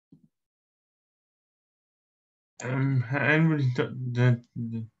And with the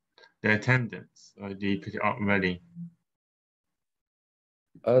attendance, or do you put it up ready?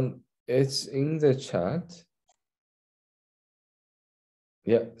 It's in the chat.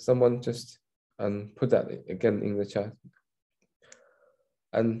 Yeah, someone just put that again in the chat.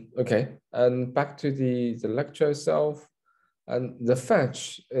 And okay, and back to the lecture itself. And the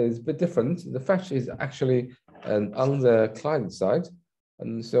fetch is a bit different. The fetch is actually on the client side.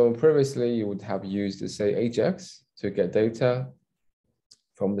 And so previously you would have used, say, Ajax to get data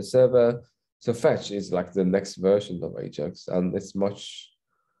from the server. So fetch is like the next version of Ajax, and it's much,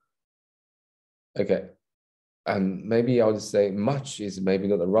 okay. And maybe I would say much is maybe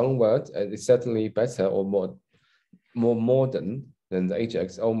not the wrong word. It's certainly better or more modern than the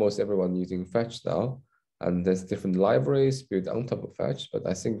Ajax. Almost everyone using fetch now. And there's different libraries built on top of fetch, but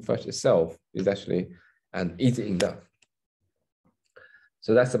I think fetch itself is actually easy enough.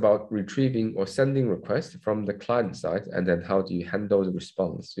 So that's about retrieving or sending requests from the client side, and then how do you handle the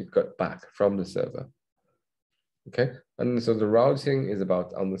response you got back from the server? Okay, and so the routing is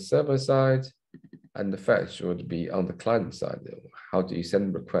about on the server side, and the fetch would be on the client side. How do you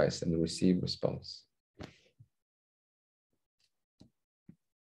send requests and receive response?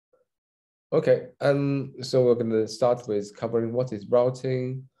 Okay, so we're going to start with covering what is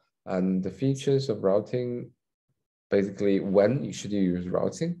routing and the features of routing, basically when you should use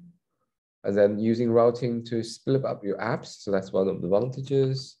routing, and then using routing to split up your apps. So that's one of the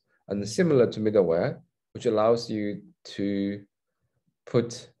advantages, and similar to middleware, which allows you to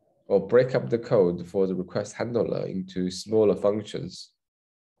put or break up the code for the request handler into smaller functions.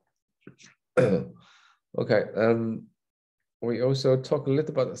 Okay, we also talk a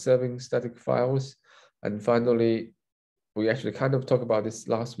little about serving static files. And finally, we actually kind of talked about this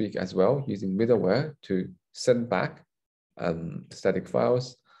last week as well, using middleware to send back static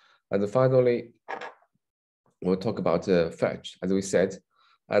files. And finally, we'll talk about fetch, as we said.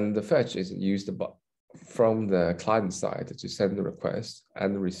 And the fetch is used from the client side to send the request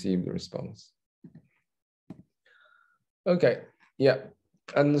and receive the response. Okay, yeah.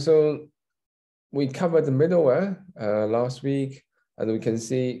 And so we covered the middleware last week, and we can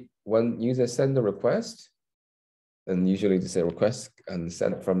see when users send a request, and usually they say request and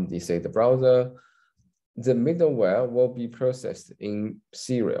send from the browser, the middleware will be processed in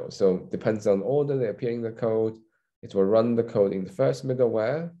serial. So depends on order they appear in the code, it will run the code in the first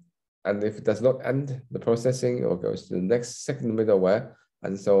middleware, and if it does not end the processing, or goes to the next second middleware,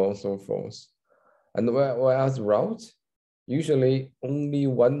 and so on and so forth. And whereas route, usually only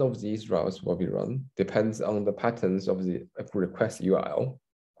one of these routes will be run, depends on the patterns of the request URL,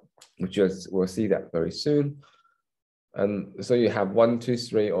 which we'll see that very soon. And so you have 1, 2,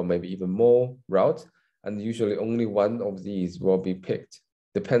 3, or maybe even more routes, and usually only one of these will be picked.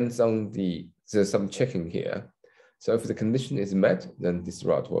 Depends on there's some checking here. So if the condition is met, then this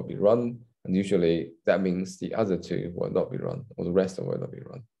route will be run, and usually that means the other two will not be run, or the rest will not be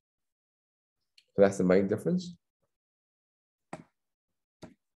run. So that's the main difference.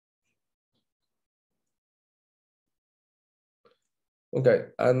 Okay,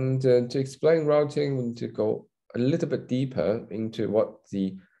 and to explain routing, we need to go a little bit deeper into what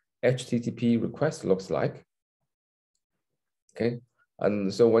the HTTP request looks like. Okay,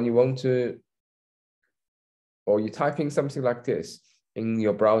 and so when you want to, or you're typing something like this in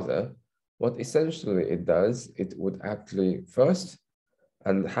your browser, what essentially it does, it would actually first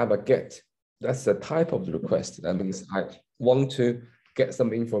and have a get. That's the type of the request. That means I want to get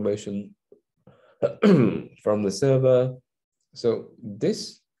some information from the server. So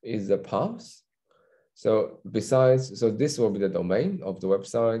this is the path. So this will be the domain of the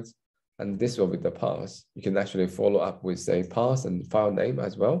website, and this will be the path. You can actually follow up with, say, path and file name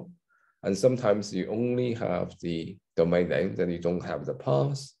as well. And sometimes you only have the domain name, then you don't have the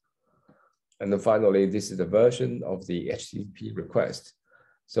path. And then finally, this is the version of the HTTP request.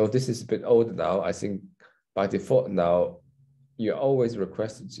 So this is a bit old now. I think by default now, you're always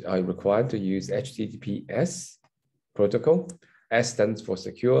required to use HTTPS protocol. S stands for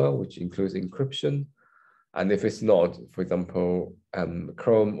secure, which includes encryption. And if it's not, for example,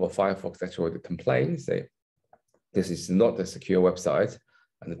 Chrome or Firefox actually complain, say, this is not a secure website,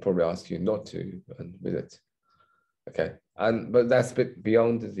 and it probably asks you not to visit. Okay, but that's a bit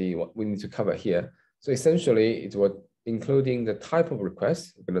beyond what we need to cover here. So essentially, it was including the type of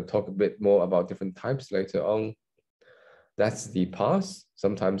request. We're going to talk a bit more about different types later on. That's the path,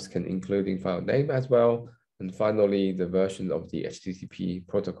 sometimes can including file name as well. And finally, the version of the HTTP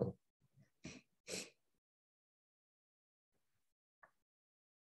protocol.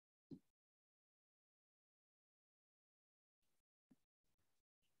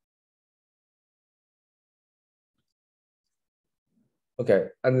 Okay,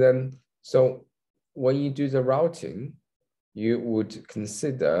 and then, so when you do the routing, you would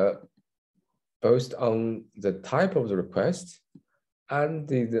consider both on the type of the request and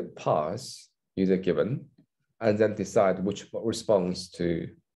the path user given, and then decide which response to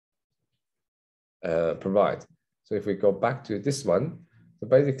provide. So if we go back to this one, so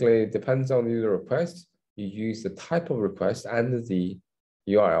basically it depends on the user request, you use the type of request and the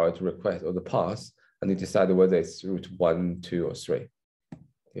URL to request or the path, and you decide whether it's route 1, 2, or 3.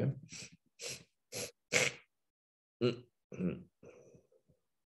 Yeah.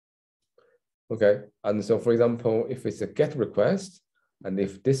 Okay, and so for example, if it's a GET request, and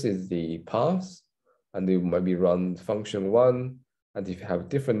if this is the path, and you maybe run function 1, and if you have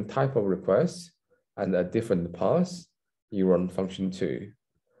different type of requests and a different path, you run function 2.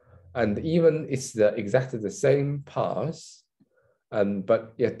 And even it's exactly the same path,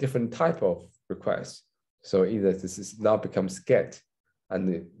 but yet different type of request. So either this is now becomes GET,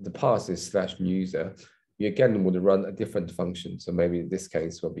 and the path is /user. You again would run a different function. So maybe in this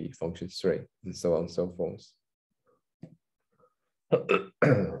case will be function 3, and so on and so forth.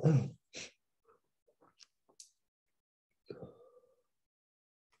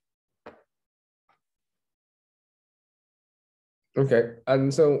 Okay,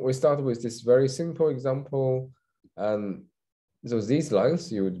 and so we start with this very simple example. So these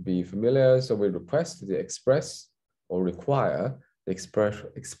lines you would be familiar. So we request the express or require the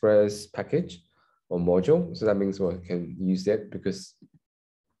express package or module. So that means we can use it because,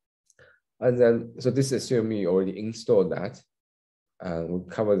 and then, so this assume you already installed that. And we'll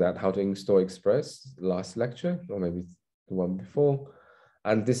cover that, how to install Express last lecture, or maybe the one before.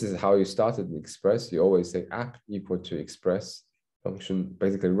 And this is how you started Express. You always say app equal to Express function,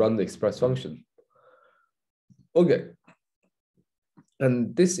 basically run the Express function. Okay.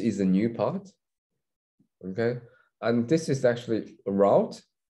 And this is a new part. Okay. And this is actually a route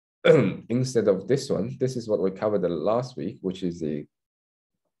instead of this one. This is what we covered last week, which is the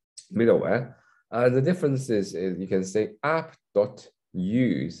middleware. And the difference is you can say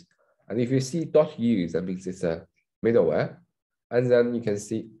app.use. And if you see .use, that means it's a middleware. And then you can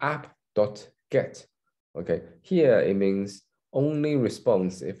see app.get. Okay, here it means only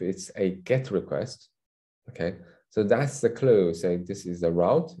response if it's a GET request. Okay, so that's the clue saying this is a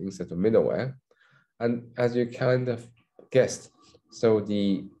route instead of middleware. And as you kind of guessed, so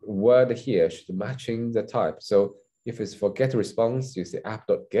the word here should matching the type. So if it's for GET response, you say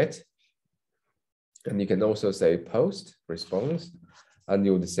app.get. And you can also say post response, and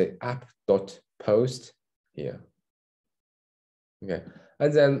you would say app.post here. Okay,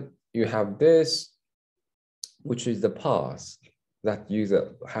 and then you have this, which is the path that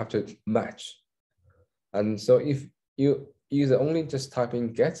user have to match. And so if you user only just type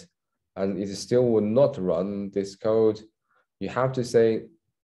in get, and it still will not run this code, you have to say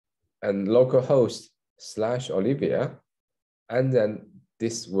and localhost /Olivia, and then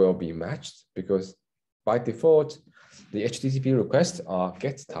this will be matched because by default, the HTTP requests are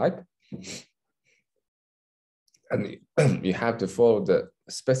GET type. And you have to follow the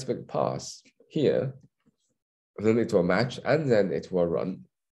specific path here. Then it will match, and then it will run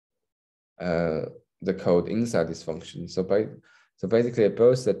the code inside this function. So basically,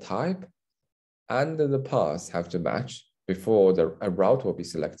 both the type and the path have to match before a route will be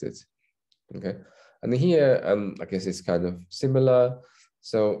selected. Okay, and here, I guess it's kind of similar.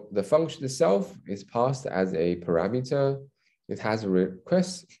 So the function itself is passed as a parameter. It has a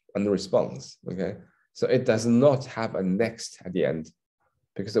request and a response, okay? So it does not have a next at the end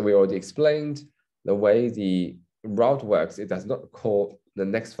because we already explained the way the route works. It does not call the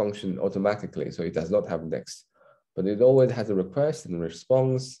next function automatically. So it does not have next, but it always has a request and a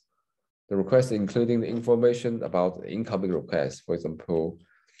response. The request including the information about the incoming request, for example,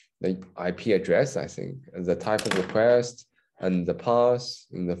 the IP address, I think, and the type of request, and the path,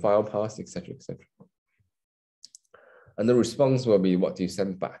 in the file path, etc., etc. And the response will be what you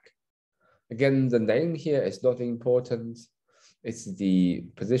send back. Again, the name here is not important. It's the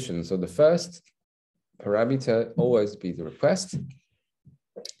position. So the first parameter always be the request. And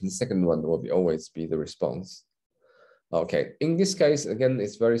the second one will always be the response. Okay, in this case, again,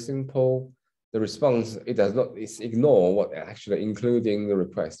 it's very simple. The response, it does not, it's ignore what actually including the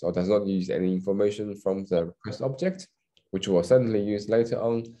request, or does not use any information from the request object, which we'll certainly use later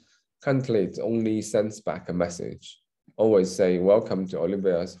on. Currently, it only sends back a message. Always say, welcome to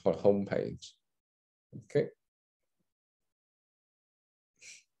Olivia's homepage. Okay.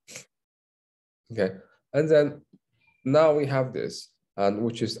 Okay, and then now we have this, and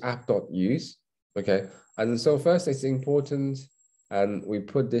which is app.use. Okay, and so first it's important, and we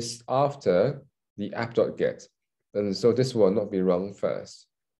put this after the app.get. And so this will not be run first.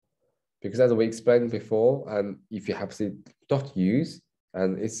 Because as we explained before, and if you have the .use,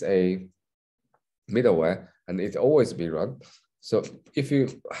 and it's a middleware, and it always be run. So if you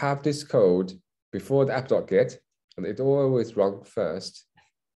have this code before the app.get, and it always run first,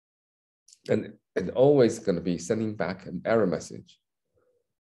 and it's always going to be sending back an error message,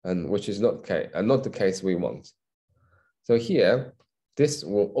 and which is not the case we want. So here, this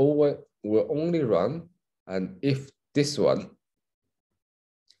will only run, and if this one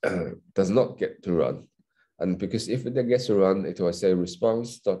does not get to run, and because if it gets to run, it will say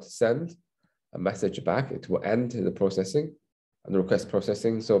response.send a message back. It will end the processing and the request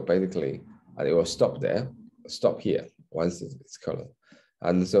processing. So basically, and it will stop there, stop here once it's color,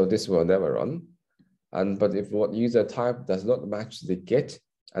 and so this will never run. But if what user type does not match the get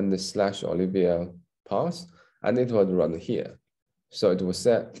and the /Olivia pass, and it will run here. So it will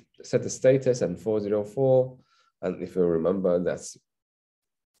set the status and 404, and if you remember, that's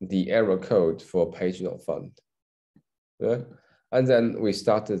the error code for page not found. Yeah? And then we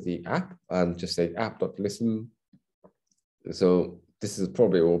started the app and just say app.listen. So this is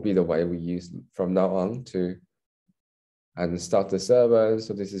probably will be the way we use from now on and start the server.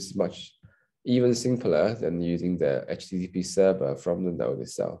 So this is much even simpler than using the HTTP server from the node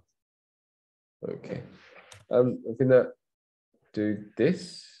itself. Okay, I'm gonna do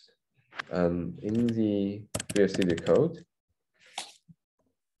this in the VSCD code.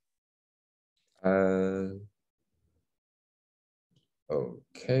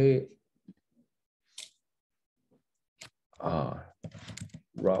 Okay.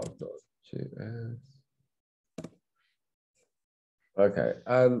 Route.js. Okay,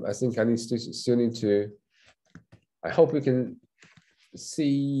 I think I still need to. I hope you can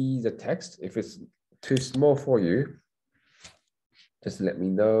see the text. If it's too small for you, just let me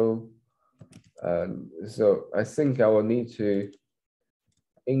know. So I think I will need to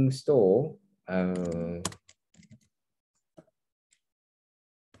install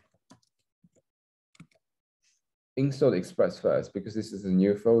install Express first, because this is a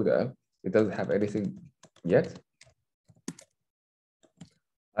new folder. It doesn't have anything yet.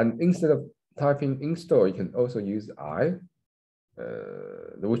 And instead of typing install, you can also use I,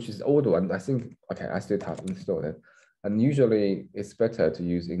 which is the old one. I think, okay, I still type install it. And usually it's better to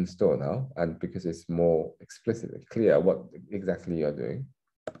use install now, and because it's more explicit, clear what exactly you're doing.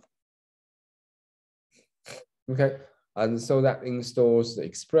 Okay, and so that installs the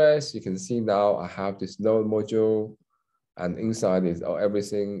Express. You can see now I have this node module, and inside is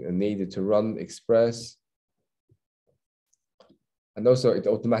everything needed to run Express. And also it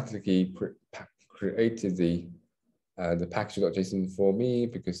automatically created the package.json for me,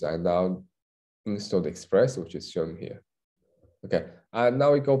 because I now installed Express, which is shown here. Okay, and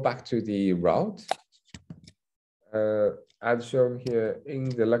now we go back to the route. As shown here in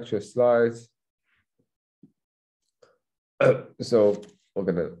the lecture slides. So we're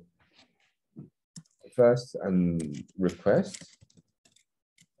gonna first request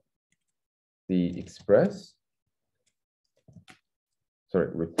the Express. Sorry,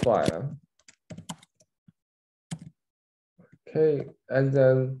 require. Okay, and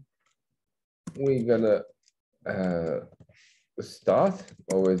then we're gonna start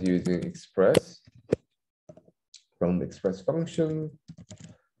always using Express from the Express function.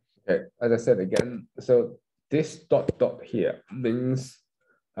 Okay, as I said again, so this dot here means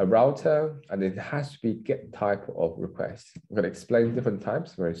a router, and it has to be get type of request. I'm going to explain different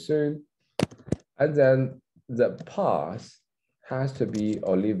types very soon. And then the path has to be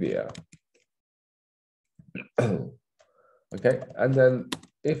Olivia. Okay, and then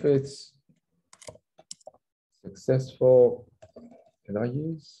if it's successful, can I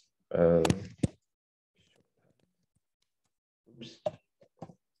use? Oops.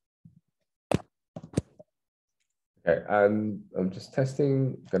 Okay, and I'm just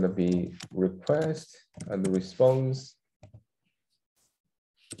testing, gonna be request and response,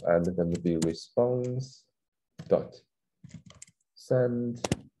 and gonna be response dot send.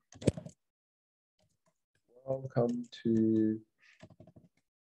 Welcome to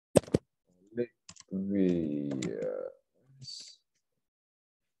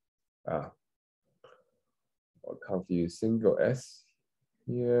I can't use single S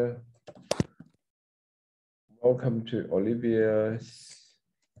here. Welcome to Olivia's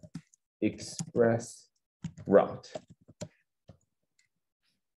Express route.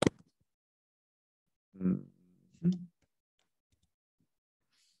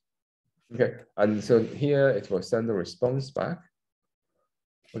 Okay, and so here it will send a response back.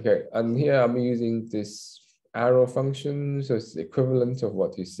 Okay, and here I'm using this arrow function, so it's the equivalent of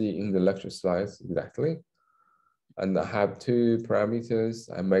what you see in the lecture slides exactly. And I have two parameters.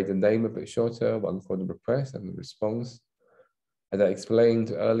 I made the name a bit shorter, one for the request and the response. As I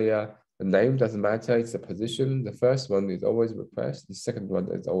explained earlier, the name doesn't matter, it's the position. The first one is always request, the second one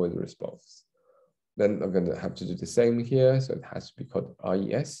is always response. Then I'm gonna have to do the same here, so it has to be called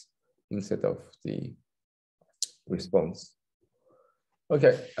RES instead of the response.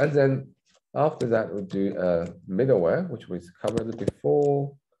 Okay, and then after that, we'll do a middleware, which was covered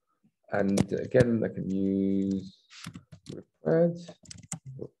before. And again, I can use request,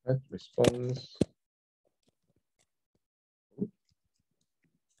 response.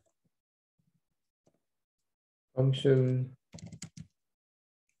 Function.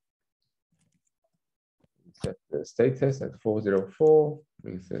 Set the status at 404,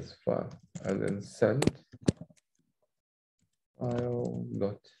 means this file, and then send file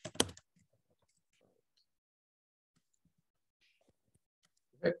dot.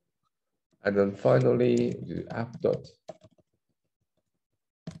 Okay. And then finally do app dot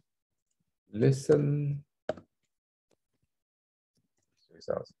listen.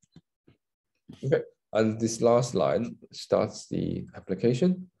 Okay, and this last line starts the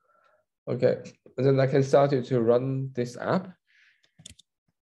application. Okay, and then I can start it to run this app.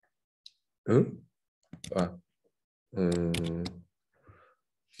 Let me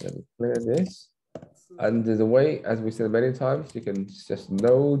clear this. And the way, as we said many times, you can just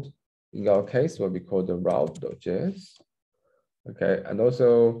node, in our case, what we call the route.js. Okay, and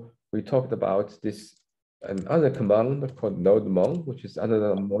also we talked about this another command called node-mon, which is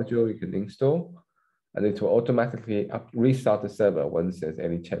another module you can install, and it will automatically restart the server once there's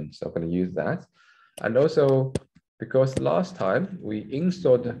any change. So I'm going to use that. And also, because last time we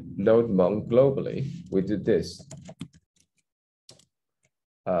installed node-mon globally, we did this.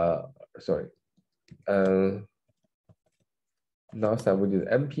 Last time we did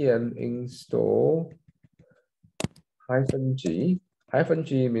npm install -g.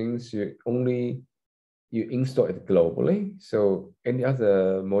 -g means you install it globally, so any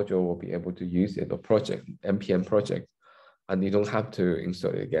other module will be able to use it, or project, npm project, and you don't have to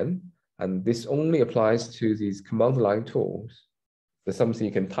install it again. And this only applies to these command line tools. There's something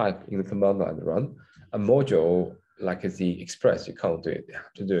you can type in the command line and run. A module like the Express, you can't do it. You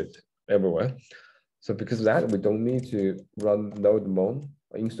have to do it everywhere. So because of that, we don't need to run node-mon,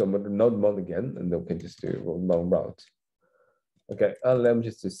 install node-mon again, and then we can just do node-mon route. Okay, let me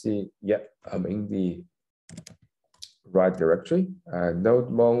just to see, yeah, I'm in the right directory,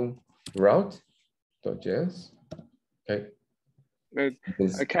 node-mon route.js. Okay.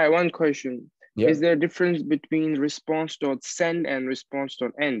 Okay, one question. Yeah. Is there a difference between response.send and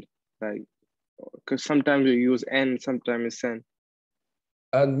response.end? Like, because sometimes we use end, sometimes send.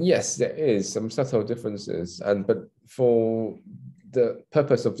 Yes, there is some subtle differences, but for the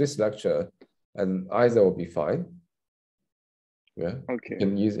purpose of this lecture, and either will be fine. Yeah. Okay. You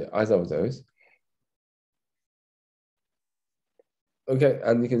can use either of those. Okay,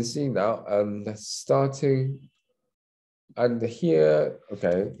 and you can see now, starting, and here,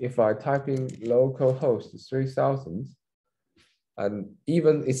 okay, if I type in localhost 3000, and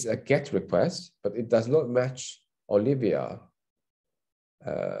even it's a GET request, but it does not match Olivia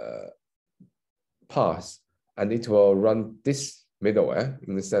path, and it will run this middleware,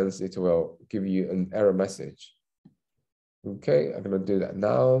 in the sense it will give you an error message. Okay, I'm gonna do that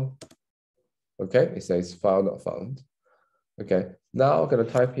now. Okay, it says file not found. Okay, now I'm gonna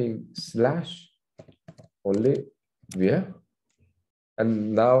type in /Olivia,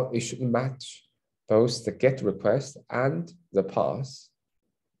 and now it should match both the GET request and the path.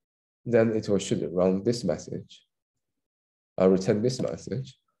 Then it will should run this message. I'll return this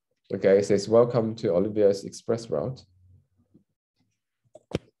message. Okay, it says, welcome to Olivia's Express route.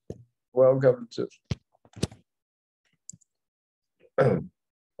 Welcome to.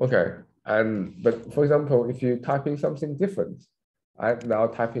 Okay, but for example, if you type in something different, I'm now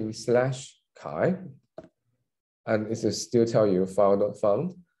typing /Kai, and it will still tell you file not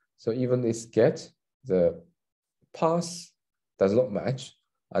found. So even it's GET, the path does not match,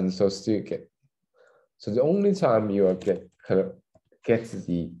 and so still GET. So the only time you will get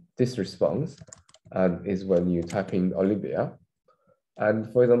this response is when you type in Olivia.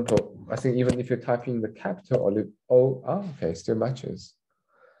 And for example, I think even if you type in the capital O, okay, still matches.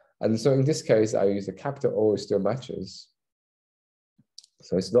 And so in this case, I use the capital O, still matches.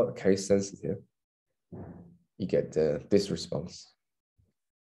 So it's not case sensitive. You get this response.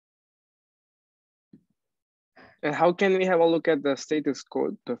 And how can we have a look at the status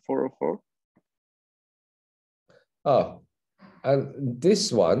code, the 404? And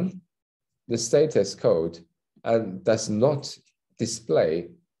this one, the status code, and does not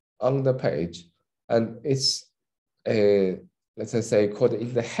display on the page, and it's let's just say, called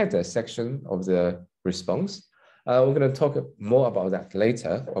in the header section of the response. We're going to talk more about that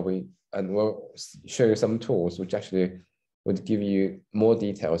later, and we'll show you some tools which actually would give you more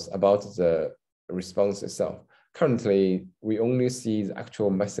details about the response itself. Currently, we only see the actual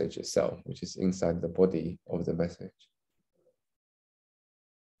message itself, which is inside the body of the message.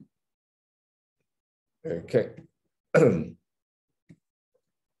 Okay.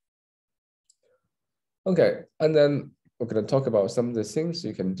 Okay, and then we're going to talk about some of the things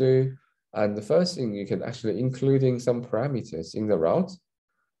you can do. And the first thing, you can actually including some parameters in the route.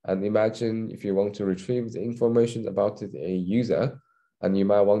 And imagine if you want to retrieve the information about a user, and you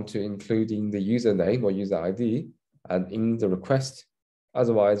might want to include in the username or user ID and in the request.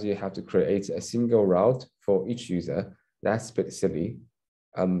 Otherwise, you have to create a single route for each user. That's a bit silly.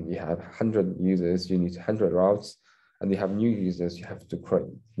 You have 100 users, you need 100 routes, and you have new users, you have to create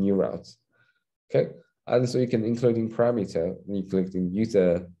new routes. Okay, and so you can include in parameter, including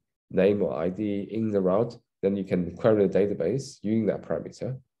user name or ID in the route, then you can query the database using that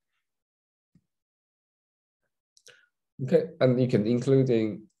parameter. Okay, and you can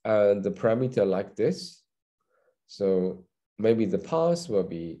including the parameter like this. So maybe the pass will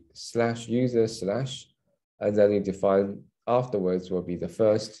be /user/, and then you define afterwards will be the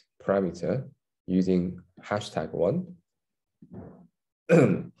first parameter using #1.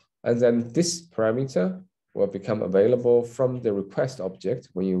 And then this parameter will become available from the request object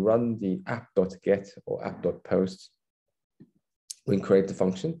when you run the app.get or app.post when you create the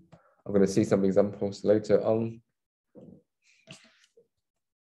function. I'm going to see some examples later on.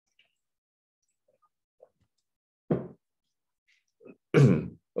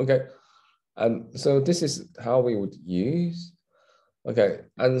 Okay, and so this is how we would use. Okay,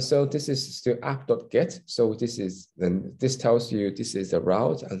 and so this is still app.get. So this tells you this is a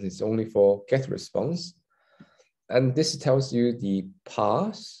route and it's only for get response. And this tells you the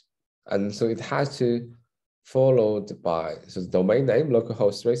path. And so it has to followed by, so the domain name,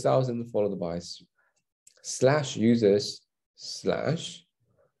 localhost 3000, followed by /users/.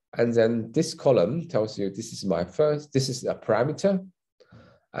 And then this column tells you this is a parameter.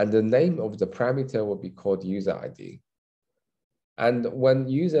 And the name of the parameter will be called user ID. And when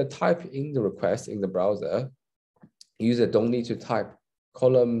user type in the request in the browser, user don't need to type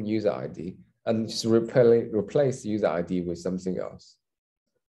column user ID and just replace user ID with something else.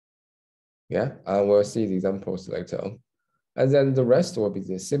 Yeah, and we'll see the examples later on. And then the rest will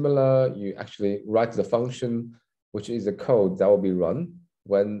be similar. You actually write the function, which is the code that will be run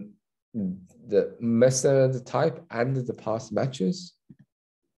when the method type and the path matches.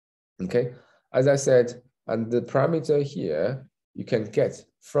 Okay, as I said, and the parameter here, you can get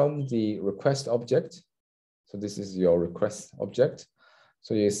from the request object. So this is your request object.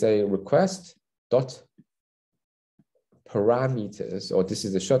 So you say request dot parameters, or this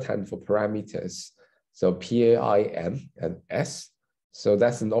is the shorthand for parameters. So PAIM and S. So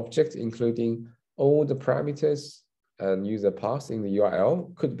that's an object including all the parameters and user path in the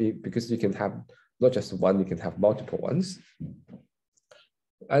URL. Could be because you can have not just one, you can have multiple ones.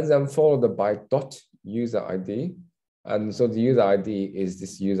 And then followed by dot user ID. And so the user ID is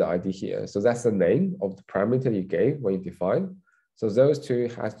this user ID here. So that's the name of the parameter you gave when you define. So those two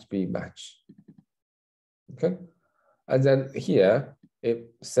has to be matched. Okay. And then here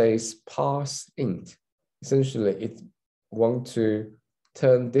it says parse int. Essentially, it wants to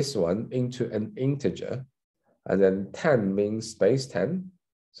turn this one into an integer. And then 10 means base 10.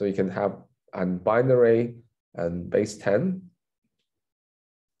 So you can have a binary and base 10.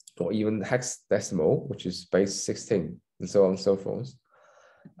 Or even hexadecimal, which is base 16, and so on and so forth.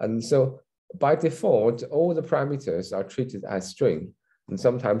 And so by default, all the parameters are treated as string. And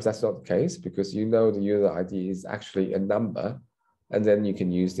sometimes that's not the case because you know the user ID is actually a number. And then you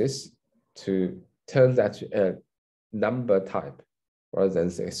can use this to turn that to a number type rather than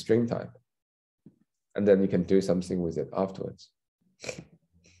say a string type. And then you can do something with it afterwards.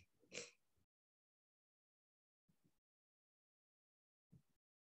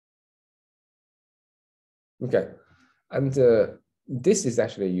 Okay, and this is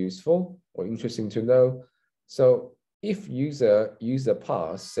actually useful or interesting to know. So if user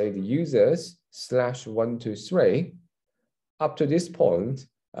pass, say the users /123, up to this point,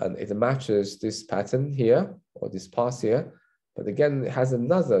 and it matches this pattern here or this pass here, but again, it has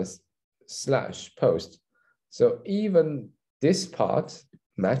another /post. So even this part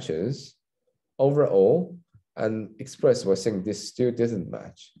matches overall, and Express was saying this still doesn't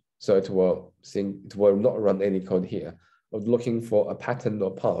match. So it will not run any code here. We're looking for a pattern or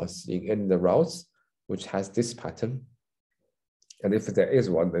path in the routes, which has this pattern. And if there is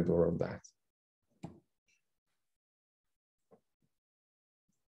one, it will run that.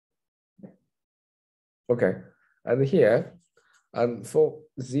 Okay, and here, and for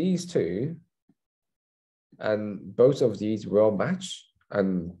these two, and both of these will match,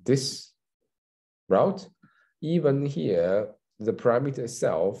 and this route, even here, the parameter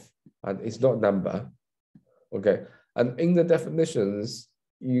itself, and it's not number, okay? And in the definitions,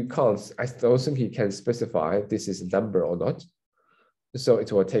 you can't, I don't think you can specify this is a number or not. So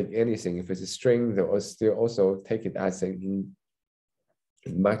it will take anything. If it's a string, they will still also take it as in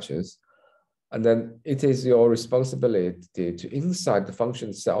matches. And then it is your responsibility to inside the function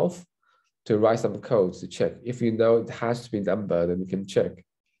itself to write some code to check. If you know it has to be number, then you can check.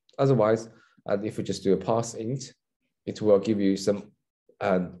 Otherwise, and if you just do a parse int, it will give you some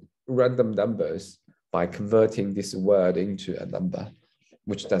random numbers by converting this word into a number,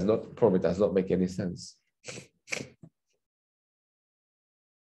 which probably does not make any sense.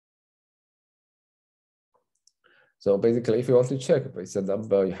 So basically, if you want to check if it's a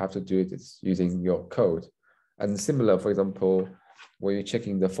number, you have to do it using your code. And similar, for example, when you're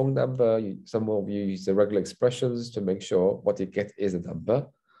checking the phone number, some of you use the regular expressions to make sure what you get is a number.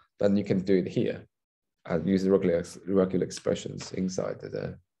 Then you can do it here and use the regular expressions inside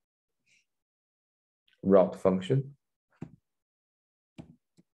the route function.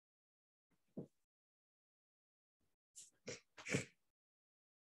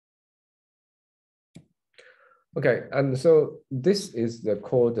 Okay, and so this is the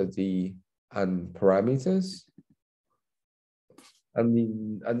code of the parameters.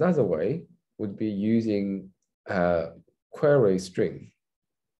 And another way would be using query string.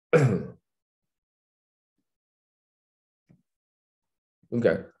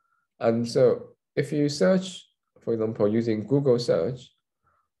 Okay, and so if you search, for example, using Google search,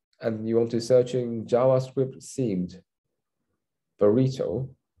 and you want to search in JavaScript themed burrito,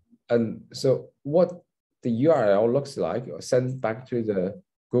 and so what the URL looks like or sent back to the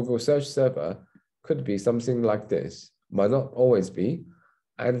Google search server could be something like this, might not always be.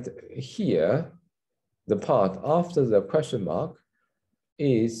 And here, the part after the question mark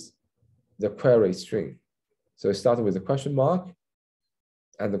is the query string. So it started with the question mark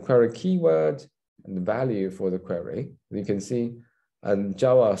and the query keyword and the value for the query. You can see, and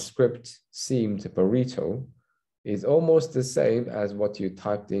JavaScript themed burrito is almost the same as what you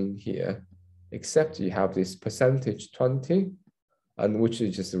typed in here, except you have this %20, and which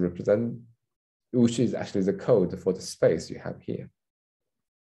is just which is actually the code for the space you have here.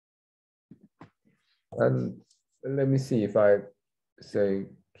 And let me see if I say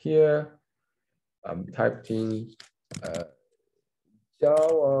here, I'm typing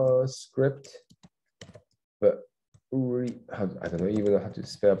JavaScript, but I don't know even how to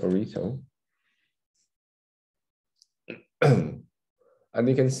spell burrito. And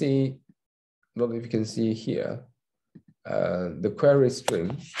you can see, not if you can see here, the query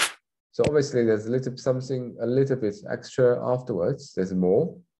string. So obviously there's something a little bit extra afterwards. There's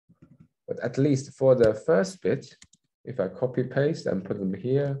more, but at least for the first bit, if I copy paste and put them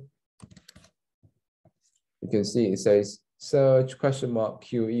here, you can see it says search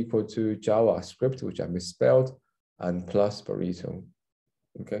 $Q equal to JavaScript, which I misspelled, and plus burrito.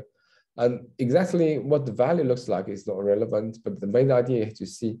 Okay, and exactly what the value looks like is not relevant, but the main idea is to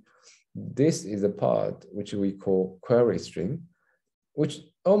see this is a part which we call query string, which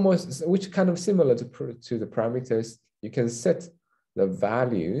kind of similar to the parameters. You can set the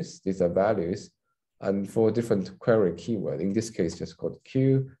values, these are values, and for different query keyword, in this case, just called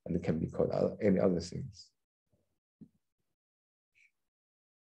Q, and it can be called any other things.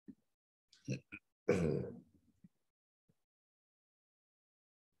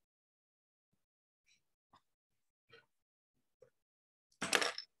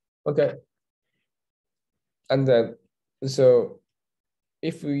 Okay. And then, so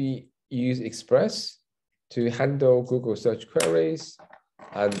if we use Express to handle Google search queries,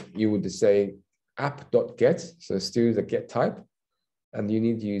 and you would say app.get, so still the get type, and you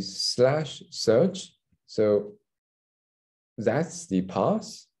need to use /search. So that's the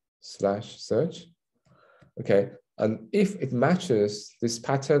parse /search. Okay, and if it matches this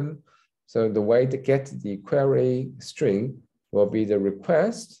pattern, so the way to get the query string will be the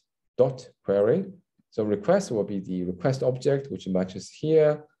request dot query. So request will be the request object, which matches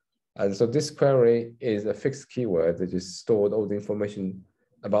here. And so this query is a fixed keyword that just stored all the information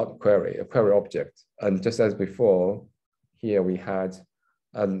about query, a query object. And just as before, here we had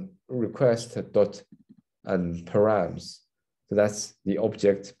request dot and params. So that's the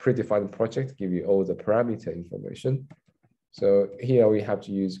object predefined project, give you all the parameter information. So here we have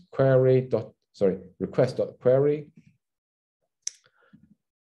to use request dot query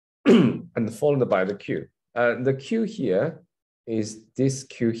and followed by the queue. The queue here is this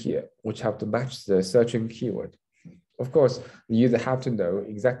queue here, which have to match the searching keyword. Of course, the user have to know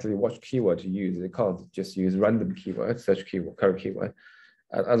exactly what keyword to use. They can't just use random keyword, search keyword, current keyword.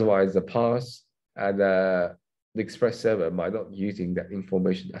 And otherwise, the parse and the Express server might not using that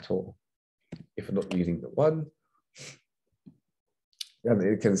information at all. If not using the one, then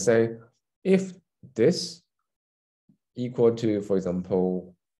it can say if this equal to, for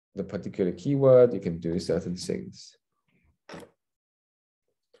example, the particular keyword, you can do certain things.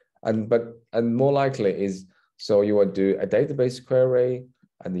 And more likely is, so you will do a database query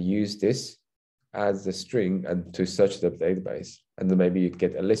and use this as the string and to search the database. And then maybe you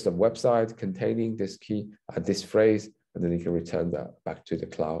get a list of websites containing this key, this phrase, and then you can return that back to the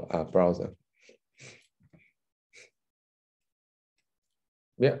cloud browser.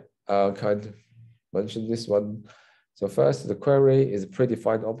 Yeah, I'll kind of mention this one. So first, the query is a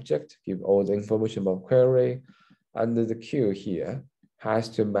predefined object, give all the information about query. And the queue here has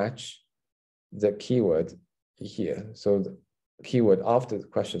to match the keyword here. So the keyword after the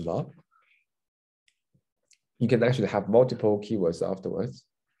question mark. You can actually have multiple keywords afterwards.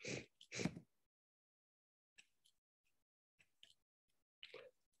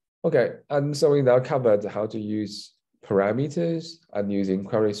 Okay, and so we now covered how to use parameters and using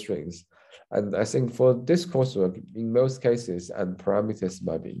query strings. And I think for this coursework, in most cases, and parameters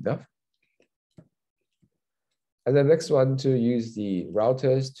might be enough. And the next one, to use the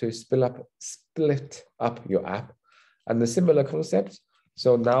routers to split up your app. And the similar concept.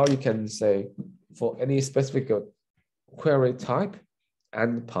 So now you can say for any specific query type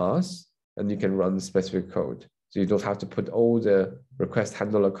and pass, and you can run specific code. So you don't have to put all the request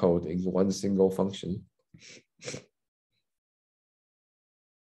handler code in one single function.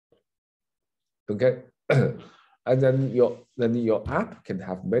 Okay, and then your app can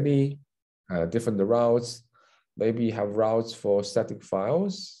have many different routes. Maybe you have routes for static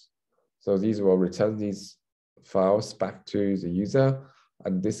files. So these will return these files back to the user.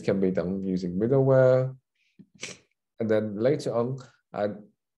 And this can be done using middleware. And then later on,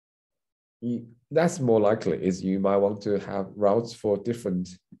 that's more likely is you might want to have routes for different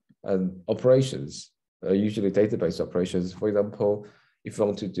operations, usually database operations. For example, if you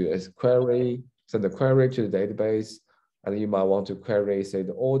want to do a query, send a query to the database, and you might want to query, say,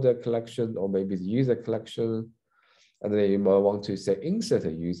 the order collection or maybe the user collection. And then you might want to say insert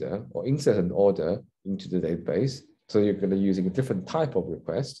a user or insert an order into the database. So you're going to using a different type of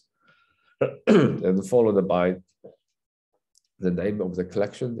request and followed by the name of the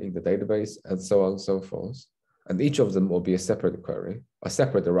collection in the database and so on and so forth. And each of them will be a separate query, a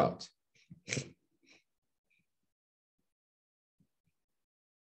separate route.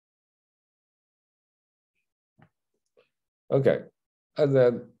 Okay, and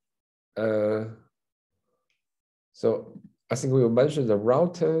then, so I think we will mention the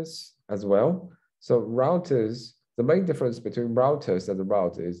routers as well. So routers, the main difference between routers and the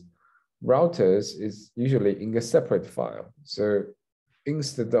routers is usually in a separate file. So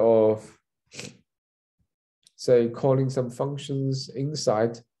instead of, say, calling some functions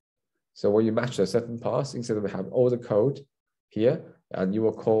inside, so when you match a certain path, instead of have all the code here, and you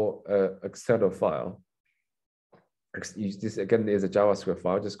will call an external file. This again is a JavaScript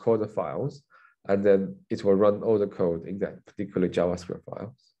file, just call the files, and then it will run all the code in that particular JavaScript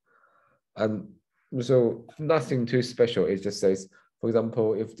files. And so nothing too special. It just says, for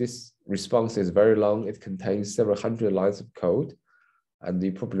example, if this response is very long, it contains several hundred lines of code, and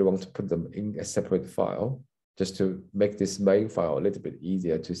you probably want to put them in a separate file just to make this main file a little bit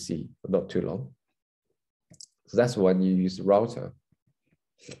easier to see, but not too long. So that's when you use router.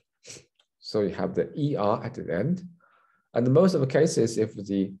 So you have the ER at the end. And in most of the cases, if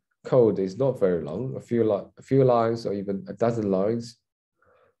the code is not very long, a few lines or even a dozen lines,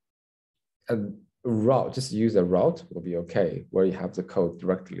 and route, just use a route will be okay, where you have the code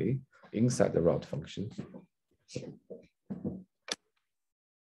directly inside the route function.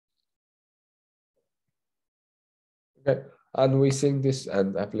 Okay, and we've seen this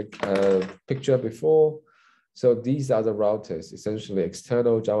picture before. So these are the routers, essentially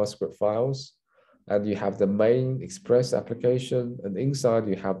external JavaScript files. And you have the main Express application, and inside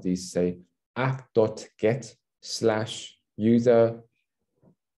you have these, say, app.get/user,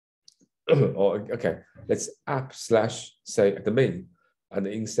 or okay, let's app/say admin. And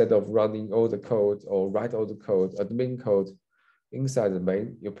instead of running all the code or write all the code, admin code inside the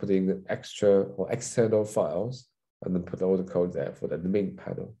main, you're putting the extra or external files and then put all the code there for the admin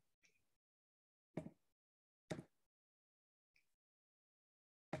panel.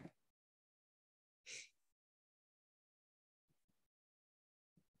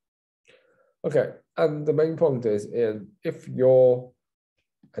 Okay, and the main point is if your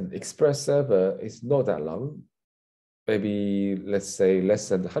an Express server is not that long, maybe let's say less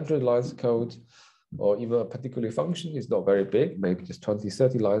than 100 lines of code, or even a particular function is not very big, maybe just 20,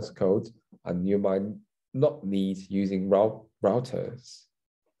 30 lines of code, and you might not need using routers.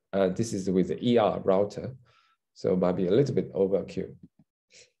 This is with the ER router, so it might be a little bit overkill.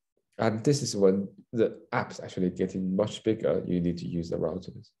 And this is when the app's actually getting much bigger, you need to use the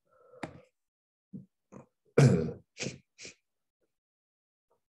routers.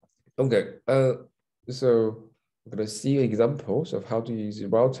 Okay, so I'm going to see examples of how to use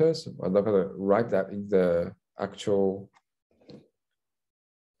routers. I'm not going to write that in the actual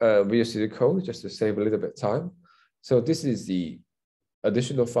Visual Studio Code just to save a little bit of time. So this is the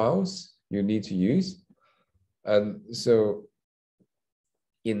additional files you need to use. And so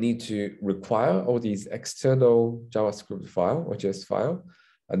you need to require all these external JavaScript file or JS file.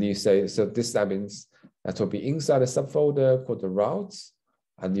 And you say, so that means that will be inside a subfolder called the routes,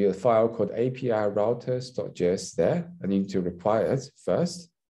 and your file called API routers.js there, and you need to require it first.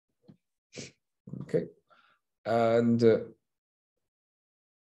 Okay. And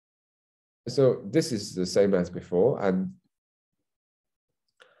so this is the same as before. And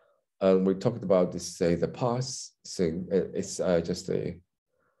we talked about this, say the pass thing. It's just a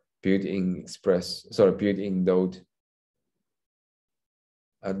built-in built-in node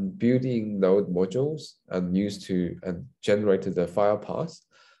and built-in node modules and used to generate the file path.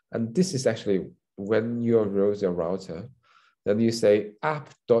 And this is actually when you use your router, then you say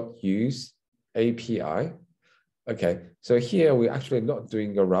app.use API. Okay, so here we're actually not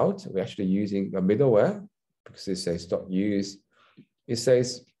doing a route, we're actually using a middleware because it says .use. It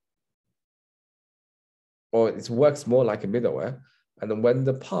says, or it works more like a middleware. And then when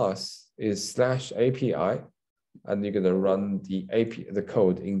the path is /API, and you're going to run the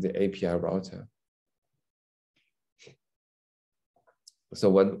code in the API router. So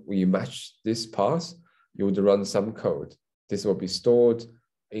when we match this path, you would run some code. This will be stored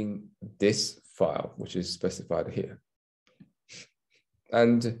in this file, which is specified here.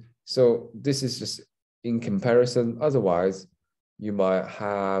 And so this is just in comparison. Otherwise, you might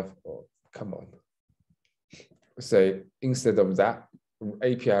have, oh, come on, say instead of that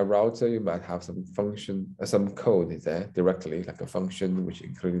API router, you might have some function, some code is there directly, like a function which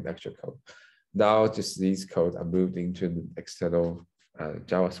includes extra code. Now just these code are moved into an external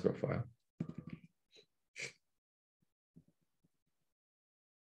JavaScript file.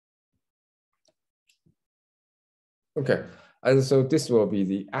 Okay, and so this will be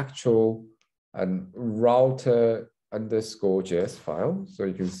the actual router_js file. So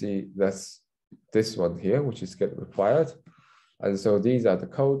you can see that's this one here, which is get required. And so these are the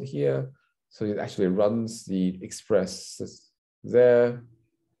code here. So it actually runs the Express there.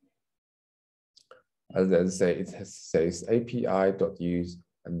 And then say it says API.use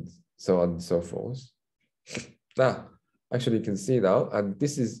and so on and so forth. Now, actually you can see now, and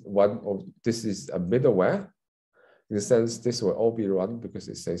this is this is a middleware. In the sense, this will all be run because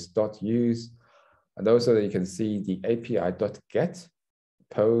it says .use. And also you can see the API.get,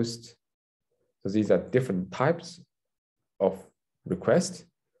 post. So these are different types of request.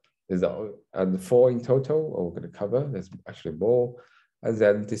 And 4 in total, we're going to cover. There's actually more. And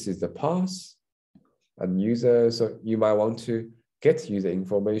then this is the path and user. So you might want to get user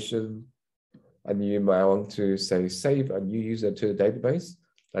information, and you might want to say save a new user to the database,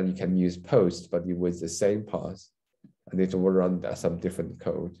 and you can use post, but with the same path, and it will run some different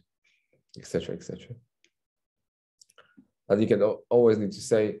code, etc., etc. And you can always need to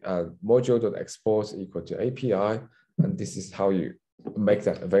say module.export equal to API, and this is how you make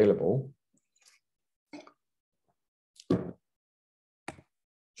that available.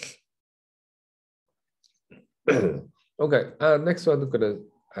 Okay, next one, we're gonna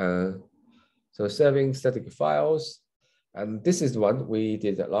so serving static files, and this is one we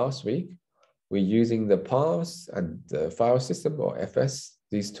did last week. We're using the path and the file system, or FS,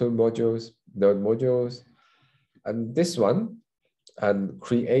 these two modules, node modules, and this one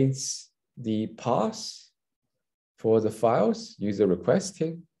creates the path for the files user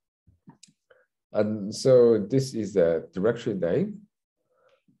requesting. And so this is the directory name.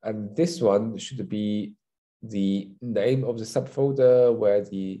 And this one should be the name of the subfolder where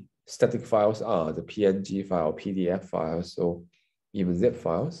the static files are, the PNG file, PDF files, or even zip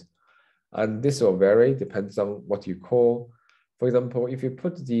files. And this will vary, depends on what you call. For example, if you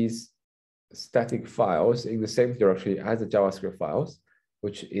put these static files in the same directory as the JavaScript files,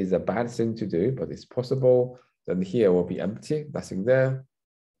 which is a bad thing to do, but it's possible, then here will be empty, nothing there,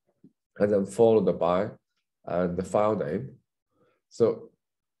 and then followed by the file name. So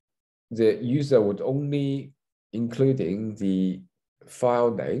the user would only including the file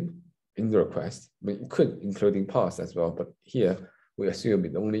name in the request. I mean, it could including path as well, but here we assume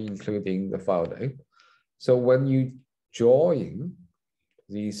it only including the file name. So when you join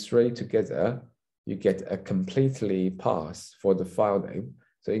these three together, you get a completely path for the file name.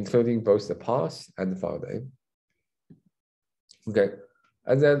 So including both the path and the file name. Okay,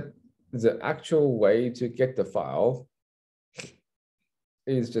 and then the actual way to get the file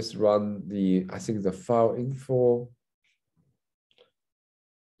is just run the, I think the file info.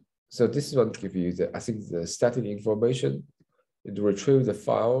 So this one give you the, I think the static information. It retrieve the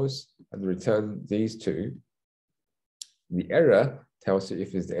files and return these two. The error tells you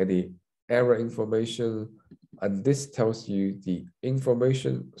if there's any error information, and this tells you the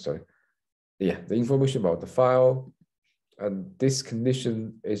information, the information about the file. And this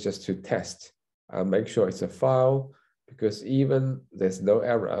condition is just to test and make sure it's a file, because even there's no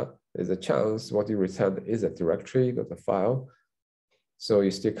error, there's a chance what you return is a directory, not a file. So you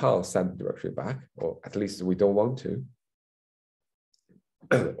still can't send the directory back, or at least we don't want to,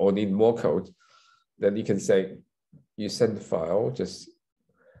 or need more code. Then you can say, you send the file, just,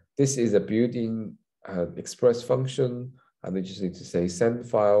 this is a built-in express function, and you just need to say send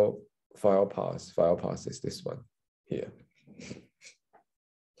file, file path is this one here.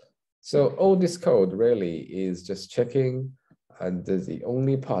 So all this code really is just checking, and the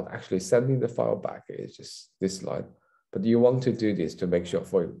only part actually sending the file back is just this line. But you want to do this to make sure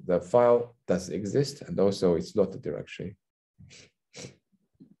for the file does exist, and also it's not a directory.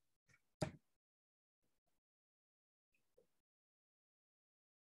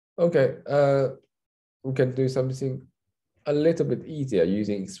 Okay, we can do something a little bit easier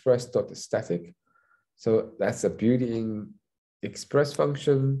using express.static. So that's a built-in express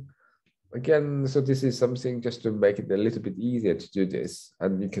function. Again, so this is something just to make it a little bit easier to do this.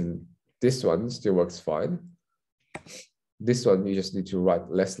 And you can, this one still works fine. This one, you just need to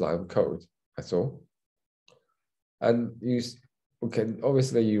write less line code, that's all. And you can,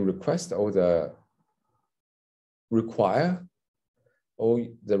 obviously you request all the required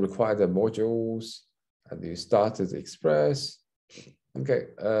modules, and you start as express. Okay,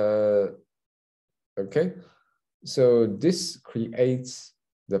 okay. So this creates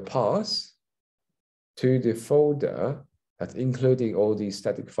the path to the folder that's including all these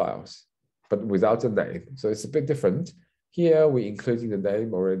static files, but without a name. So it's a bit different. Here we're including the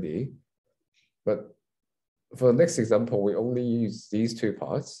name already, but for the next example, we only use these two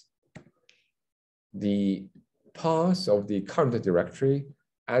parts. The path of the current directory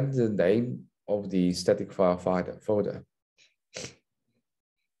and the name of the static file folder.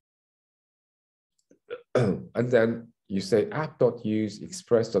 And then you say app.use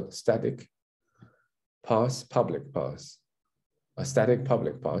express.static path public path, a static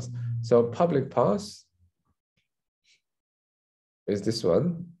public path. So public path is this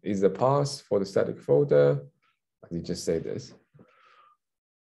one, is the path for the static folder. You just say this.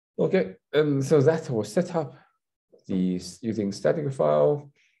 Okay, and so that will set up these using static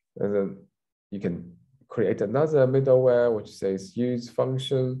file, and then you can create another middleware which says use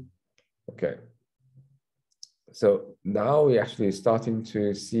function. Okay, so now we're actually starting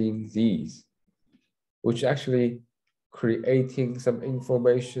to see these, which actually creating some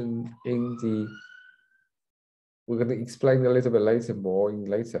information in the, we're going to explain a little bit later more in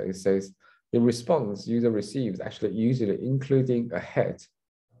later. It says the response user receives actually usually including a head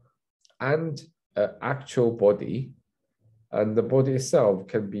and an actual body. And the body itself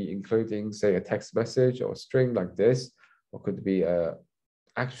can be including, say, a text message or a string like this, or could be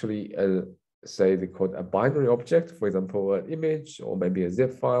actually say they call it a binary object, for example, an image or maybe a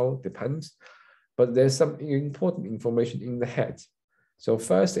zip file, depends. But there's some important information in the head. So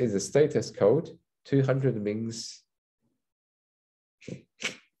first is the status code. 200 means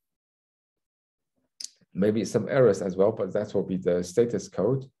maybe some errors as well, but that will be the status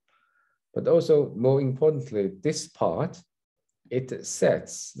code. But also more importantly, this part, it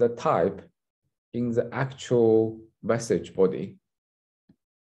sets the type in the actual message body.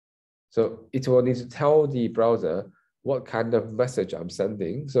 So it will need to tell the browser what kind of message I'm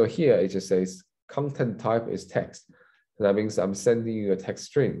sending. So here it just says content type is text. That means I'm sending you a text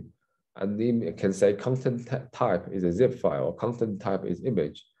string. And then it can say content type is a zip file, or content type is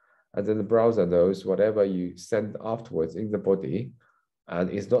image. And then the browser knows whatever you send afterwards in the body, and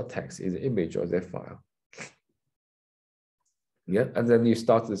it's not text, it's an image or zip file. Yeah, and then you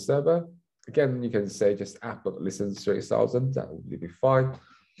start the server. Again, you can say just app.listen 3000, that would be fine.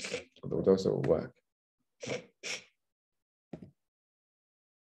 That would also work.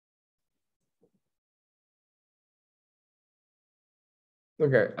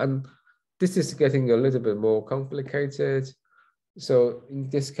 Okay, and this is getting a little bit more complicated. So in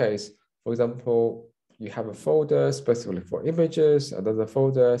this case, for example, you have a folder specifically for images, another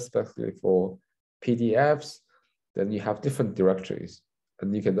folder specifically for PDFs, then you have different directories.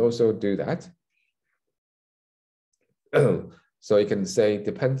 And you can also do that. So you can say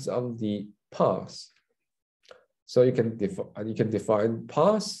depends on the path. So you can define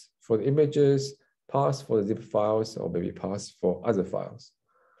paths for the images, paths for the zip files, or maybe paths for other files.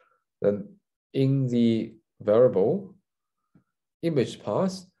 Then in the variable image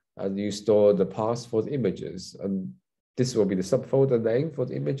path, and you store the path for the images, and this will be the subfolder name for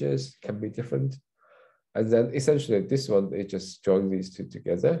the images, can be different. And then essentially this one is just join these two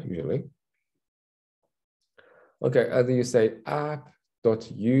together usually. Okay, and then you say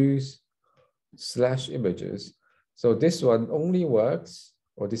app.use/images. So this one only works,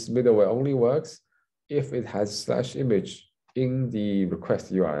 or this middleware only works if it has /image in the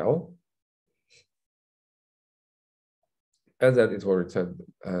request URL. And then it will return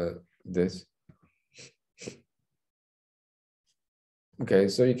this. Okay,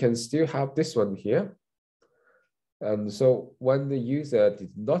 so you can still have this one here. And so when the user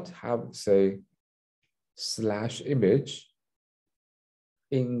did not have, say, /image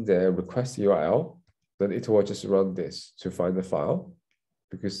in the request URL, then it will just run this to find the file,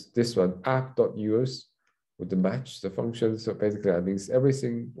 because this one app.use would match the function. So basically that means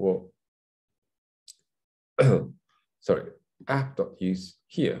everything will, sorry, app.use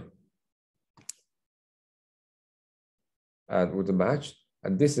here and would match.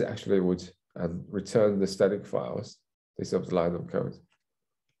 And this actually would return the static files, this of the line of code.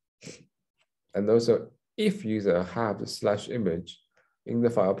 And also if user have the /image in the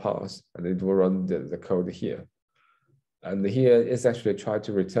file path, and it will run the code here. And here is actually try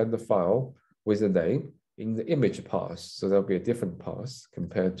to return the file with the name in the image path. So there'll be a different path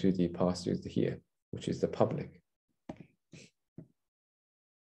compared to the path used here, which is the public.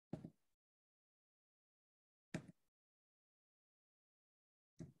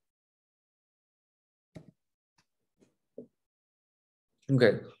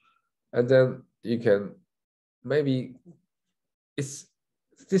 Okay, and then you can maybe, this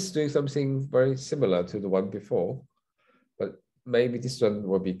doing something very similar to the one before, but maybe this one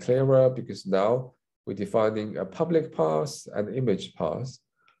will be clearer because now we're defining a public path and image path,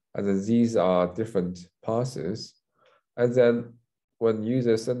 and then these are different passes. And then when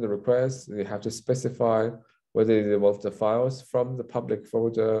users send the request, they have to specify whether they want the files from the public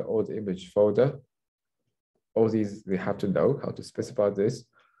folder or the image folder. All these, they have to know how to specify this.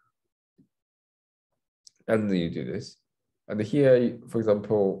 And then you do this. And here, for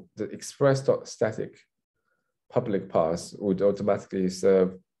example, the express.static public path would automatically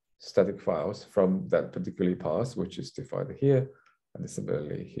serve static files from that particular path, which is defined here, and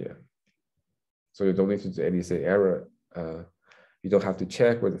similarly here. So you don't need to do any, say, error. You don't have to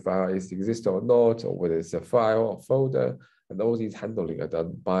check whether the file is exist or not, or whether it's a file or folder. And all these handling are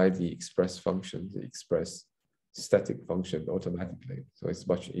done by the express function, the express static function automatically. So it's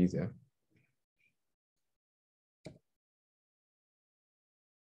much easier.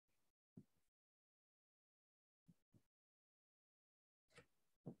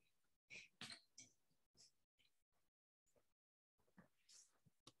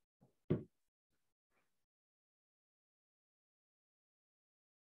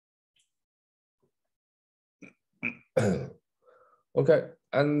 Okay,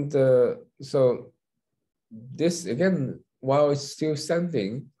 and so this again, while it's still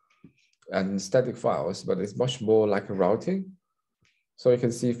sending and static files, but it's much more like a routing. So you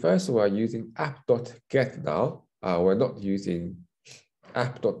can see first we're using app.get now. We're not using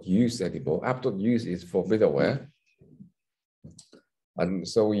app.use anymore. App.use is for middleware. And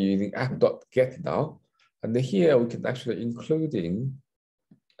so we're using app.get now. And here we can actually including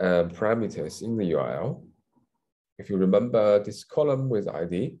parameters in the URL. If you remember this column with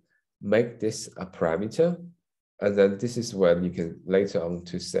ID, make this a parameter. And then this is when you can later on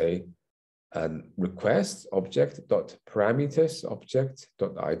to say request object.parameters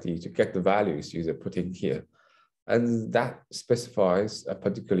object.id to get the values user put in here. And that specifies a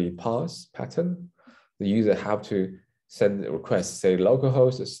particular path pattern. The user have to send a request, say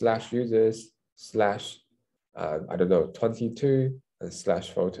localhost /users I don't know, 22 and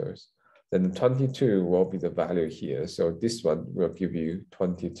 /photos. Then 22 will be the value here. So this one will give you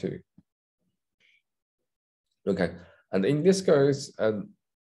 22. Okay, and in this case,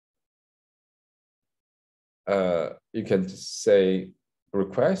 you can say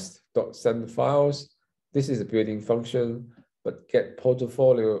request.send files. This is a built-in function, but get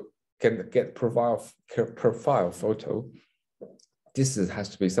portfolio can get profile photo this has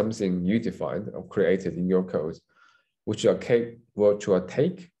to be something you defined or created in your code, which are take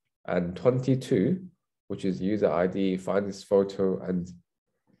and 22, which is user ID, find this photo, and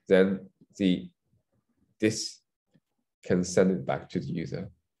then this can send it back to the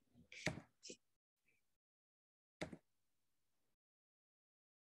user.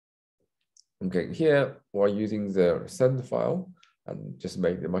 Okay, here we're using the send file and just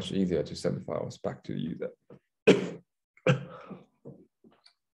make it much easier to send files back to the user.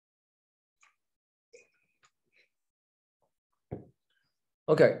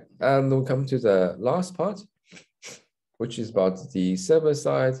 Okay, and we'll come to the last part, which is about the server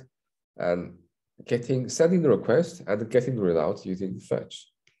side and sending the request and getting the result using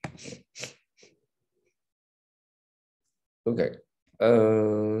fetch. Okay,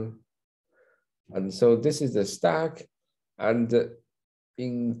 and so this is the stack, and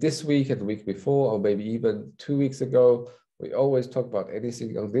in this week and the week before, or maybe even 2 weeks ago, we always talk about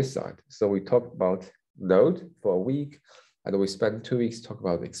anything on this side. So we talk about Node for a week, and we spend 2 weeks talking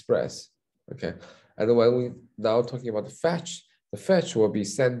about Express. Okay, and when we now talking about the fetch will be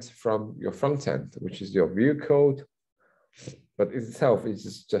sent from your front end, which is your view code, but itself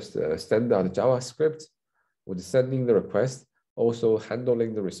is just a standard JavaScript with sending the request, also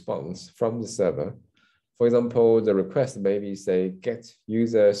handling the response from the server. For example, the request maybe say get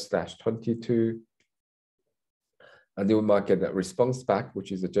user/22, and you might get a response back,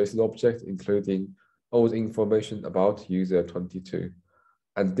 which is a JSON object, including all the information about user22.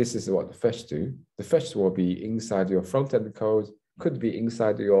 And this is what the fetch do. The fetch will be inside your front-end code, could be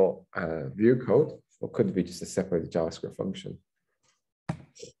inside your view code, or could be just a separate JavaScript function.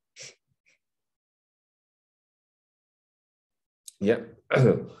 Yeah,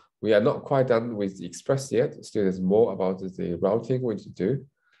 we are not quite done with the Express yet. Still there's more about the routing we need to do.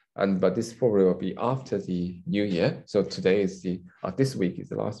 But this probably will be after the new year. So today is this week is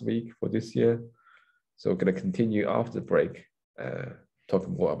the last week for this year. So we're going to continue after the break,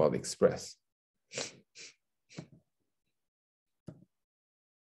 talking more about Express.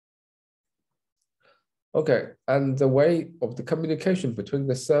 Okay, and the way of the communication between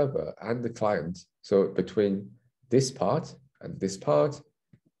the server and the client. So between this part and this part.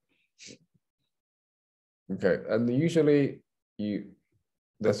 Okay, and usually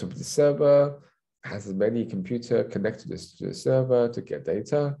that's what the server has many computers connected to the server to get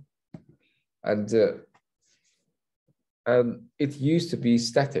data. And it used to be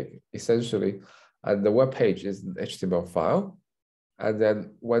static, essentially. And the web page is an HTML file. And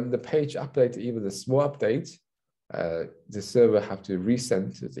then when the page updates, even a small update, the server have to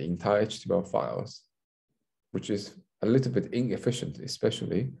resend the entire HTML files, which is a little bit inefficient,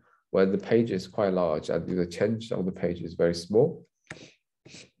 especially when the page is quite large and the change on the page is very small.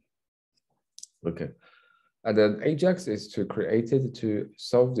 Okay, and then Ajax is created to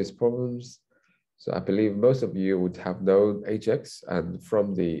solve these problems. So I believe most of you would have known Ajax and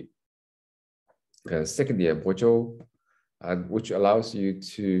from the second year module, and which allows you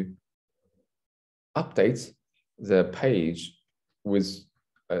to update the page with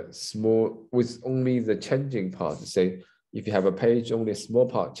only the changing part. Say if you have a page, only a small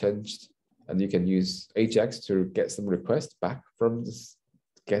part changed, and you can use Ajax to get some requests back from this,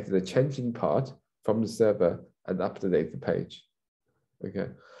 get the changing part from the server and update the page. Okay,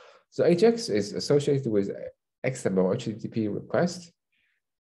 so Ajax is associated with XML HTTP request,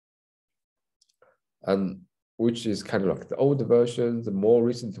 and which is kind of like the older version. The more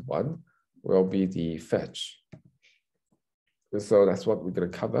recent one will be the fetch. So that's what we're going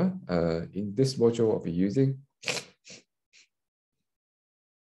to cover in this module we'll be using.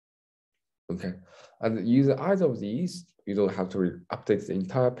 Okay, and using either of these, you don't have to update the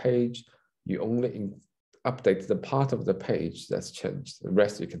entire page. You only update the part of the page that's changed. The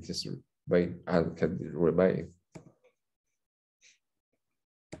rest you can just wait and can remain.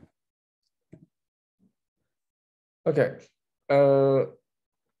 Okay, so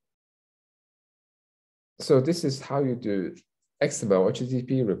this is how you do XML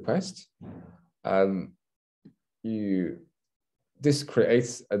HTTP request, and this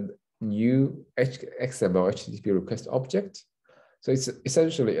creates a new XML HTTP request object. So it's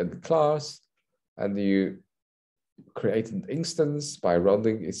essentially a class, and you create an instance by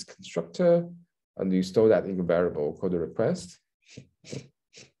running its constructor, and you store that in a variable called a request.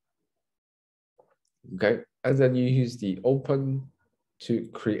 Okay, and then you use the open to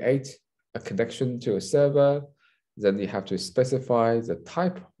create a connection to a server. Then you have to specify the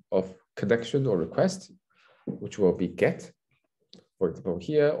type of connection or request, which will be GET, for example,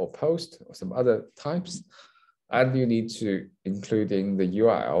 here, or POST, or some other types. And you need to including the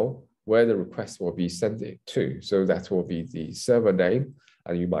URL where the request will be sent it to. So that will be the server name,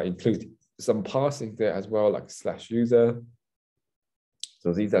 and you might include some parsing there as well, like /user.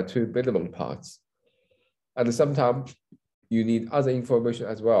 So these are two minimum parts. And sometimes you need other information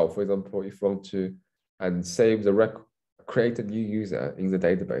as well. For example, if you want to save the record, create a new user in the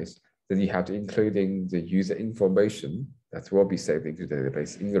database, then you have to including the user information that will be saved into the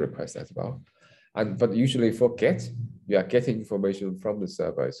database in the request as well. But usually for GET, you are getting information from the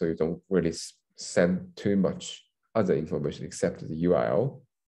server, so you don't really send too much other information except the URL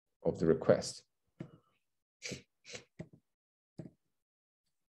of the request.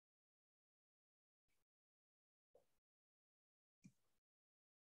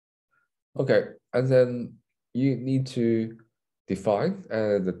 Okay, and then you need to define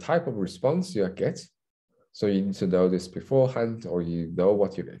the type of response you get. So you need to know this beforehand, or you know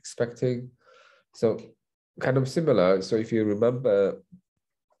what you're expecting. So kind of similar. So if you remember,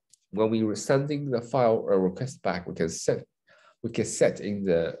 when we were sending the file or request back, we can set in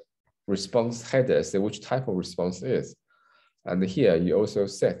the response header, say which type of response it is. And here you also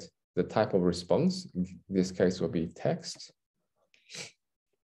set the type of response. In this case will be text.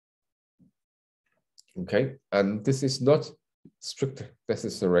 Okay, and this is not strict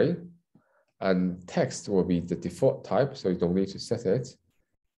necessary. And text will be the default type, so you don't need to set it.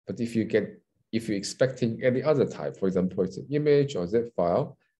 But if you're expecting any other type, for example, it's an image or zip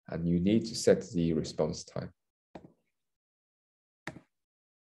file, and you need to set the response type.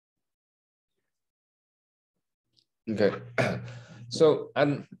 Okay, so,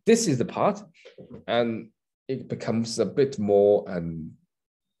 and this is the part, and it becomes a bit more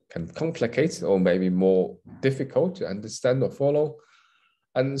kind of complicated, or maybe more difficult to understand or follow.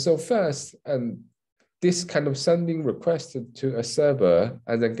 And so first, this kind of sending request to a server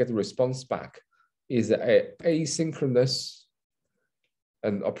and then get a response back is an asynchronous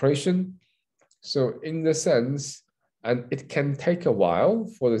operation. So in the sense, and it can take a while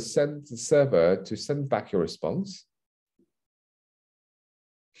for the server to send back your response.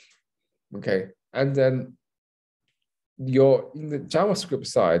 Okay, and then in the JavaScript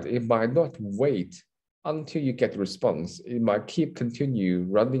side, it might not wait until you get a response. It might continue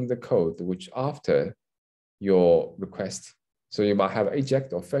running the code which after your request. So you might have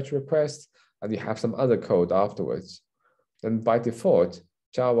eject or fetch request, and you have some other code afterwards. And by default,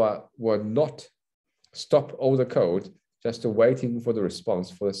 Java will not stop all the code just waiting for the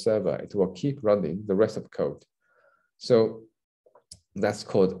response for the server. It will keep running the rest of the code. So that's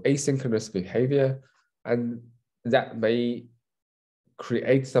called asynchronous behavior, and that may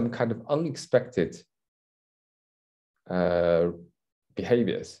create some kind of unexpected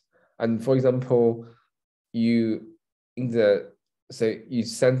behaviors. And for example, you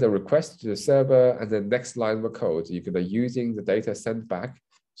send a request to the server, and the next line of code, you could be using the data sent back,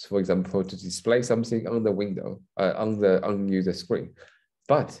 so for example, to display something on the window, on user screen.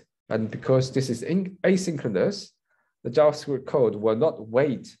 And because this is asynchronous, the JavaScript code will not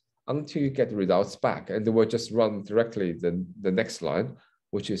wait until you get the results back, and it will just run directly the next line,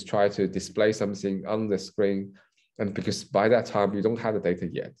 which is try to display something on the screen. And because by that time, you don't have the data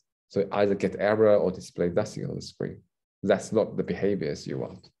yet. So either get error or display nothing on the screen. That's not the behaviors you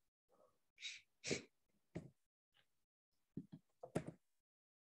want.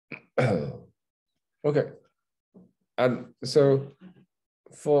 Okay. And so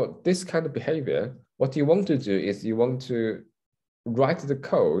for this kind of behavior, what you want to do is you want to write the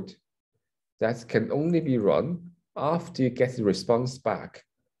code that can only be run after you get the response back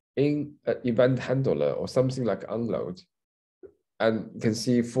in an event handler or something like unload. And you can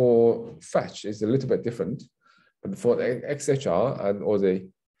see for fetch is a little bit different, but for the XHR or the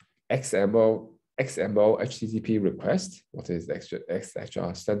XML HTTP request, what is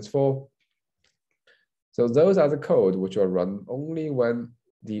XHR stands for? So those are the code which will run only when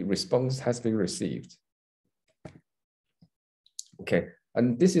the response has been received. Okay,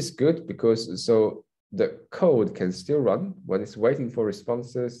 and this is good because so the code can still run when it's waiting for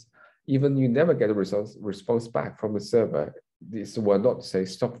responses. Even you never get a response back from the server, this will not say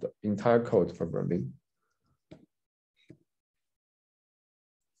stop the entire code from running.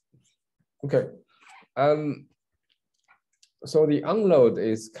 Okay, so the unload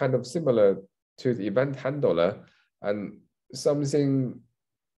is kind of similar to the event handler, and something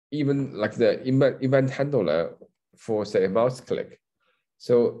even like the event handler for say a mouse click.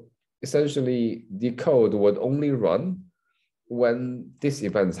 So essentially the code would only run when this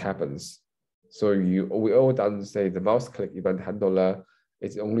event happens. So we all done say the mouse click event handler,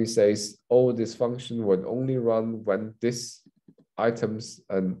 it only says, oh, this function would only run when this items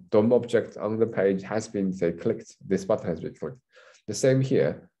and DOM object on the page has been say clicked, this button has been clicked. The same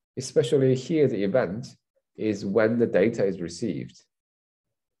here, especially here, the event is when the data is received.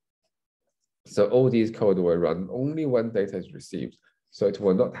 So all these code will run only when data is received. So it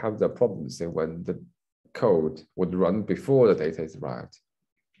will not have the problems when the code would run before the data is arrived.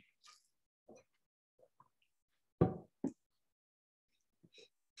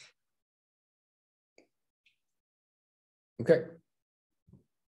 Okay.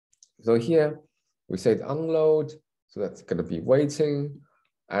 So here we said unload, so that's going to be waiting.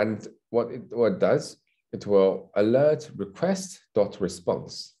 And what it does, it will alert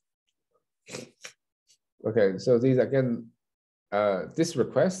request.response. Okay, so these again, this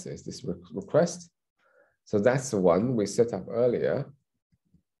request is this request. So that's the one we set up earlier.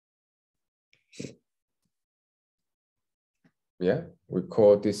 Yeah, we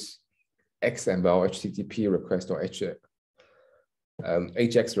call this XML HTTP request or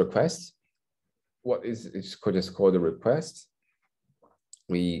HX request. What is it's just called a request.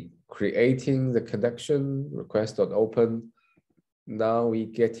 We creating the connection request.open. Now we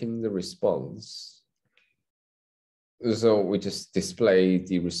getting the response. So we just display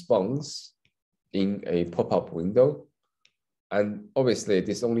the response in a pop-up window. And obviously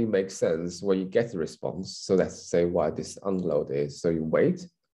this only makes sense when you get the response. So that's say why this unload is. So you wait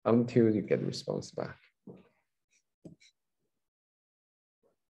until you get the response back.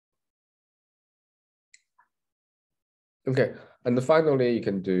 Okay, and finally you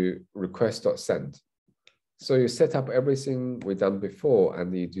can do request.send. So you set up everything we done before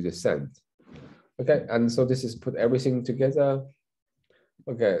and you do the send. Okay, and so this is put everything together.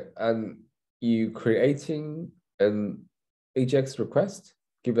 Okay, and you creating an AJAX request,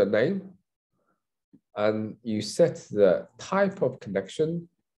 give it a name, and you set the type of connection,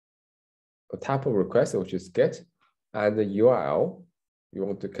 or type of request, which is GET, and the URL you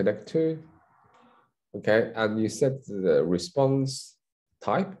want to connect to. Okay, and you set the response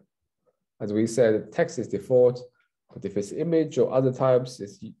type. As we said, text is default, but if it's image or other types,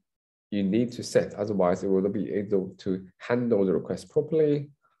 you need to set, otherwise it will not be able to handle the request properly.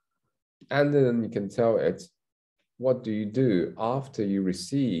 And then you can tell it, what do you do after you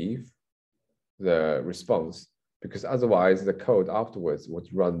receive the response? Because otherwise the code afterwards would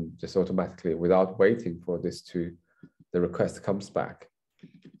run just automatically without waiting for the request comes back.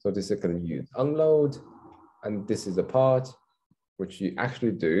 So this is going to use unload, and this is the part which you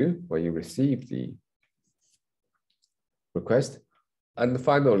actually do when you receive the request. And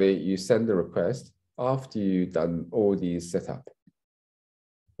finally, you send the request after you've done all these setup.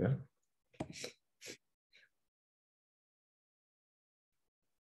 Yeah.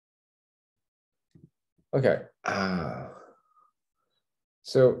 Okay.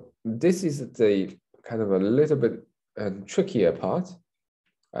 So this is the kind of a little bit trickier part.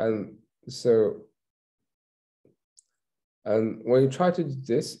 And so, and when you try to do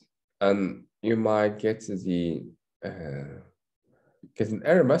this, you might get the get an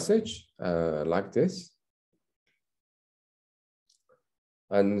error message like this.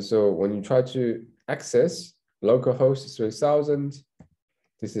 And so when you try to access localhost 3000,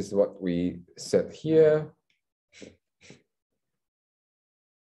 this is what we set here.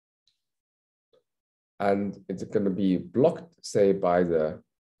 And it's going to be blocked, say, by the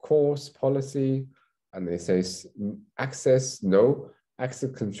course policy. And it says access, no,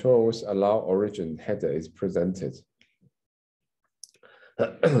 access controls allow origin header is presented.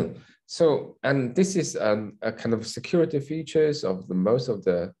 So, and this is a kind of security features of most of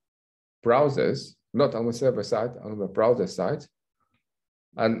the browsers, not on the server side, on the browser side.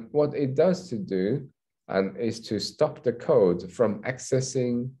 And what it does to do is to stop the code from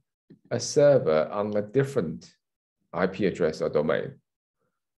accessing a server on a different IP address or domain.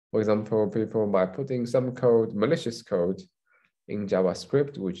 For example, people might put in some code, malicious code in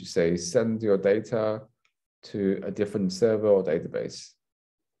JavaScript, which says send your data to a different server or database.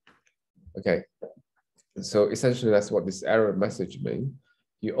 Okay, so essentially that's what this error message means.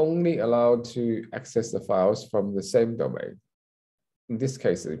 You only allowed to access the files from the same domain. In this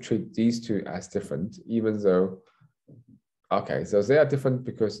case, they treat these two as different, even though, okay, so they are different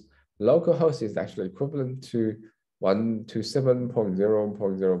because localhost is actually equivalent to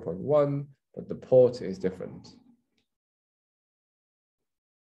 127.0.0.1, but the port is different.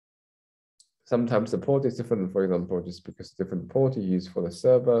 Sometimes the port is different, for example, just because different port you use for the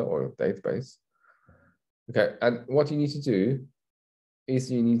server or database. Okay, and what you need to do is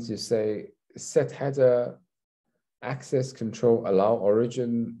you need to say set header access control allow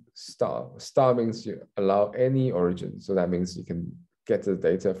origin star. Star means you allow any origin. So that means you can get the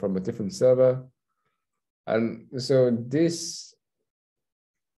data from a different server. And so this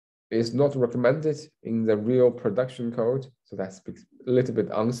is not recommended in the real production code. So that's a little bit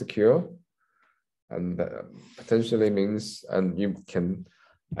unsecure, and potentially means you can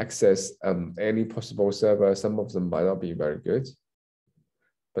access any possible server. Some of them might not be very good,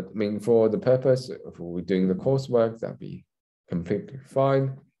 but I mean, for the purpose of we're doing the coursework, that'd be completely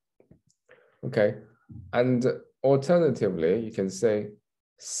fine. Okay, and alternatively, you can say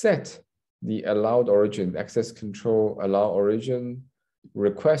set the allowed origin access control allow origin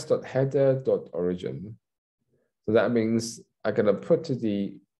request.header.origin. So that means I'm gonna put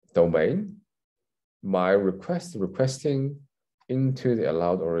the domain, my requesting into the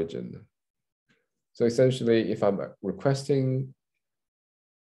allowed origin. So essentially, if I'm requesting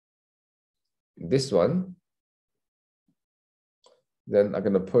this one, then I'm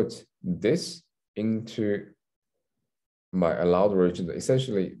gonna put this into my allowed origin.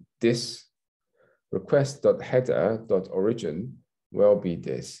 Essentially, this request.header.origin will be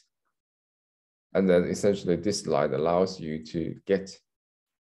this. And then essentially this line allows you to get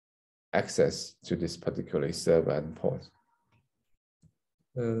access to this particular server endpoint.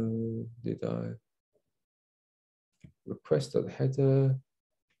 Did I request.header?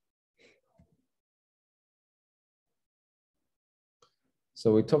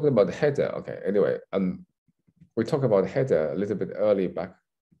 So we talked about the header. Okay, anyway, we talked about header a little bit earlier back.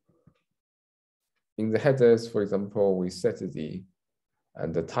 In the headers, for example, we set the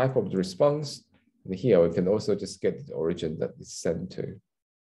type of the response. And here we can also just get the origin that it's sent to.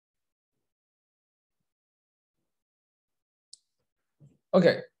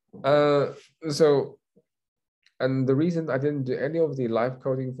 Okay, so, and the reason I didn't do any of the live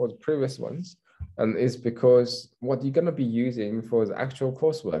coding for the previous ones is because what you're gonna be using for the actual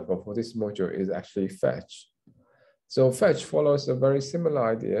coursework or for this module is actually fetch. So fetch follows a very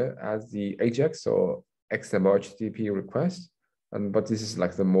similar idea as the AJAX or XML HTTP request, but this is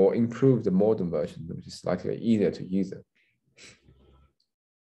like the more improved, the modern version, which is slightly easier to use it.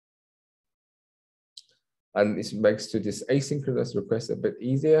 And it makes to this asynchronous request a bit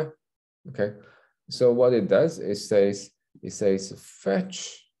easier. Okay, so what it does is it says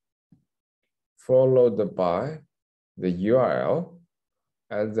fetch followed by the URL,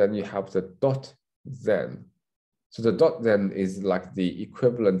 and then you have the dot then. So the dot then is like the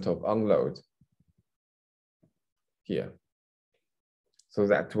equivalent of unload here. So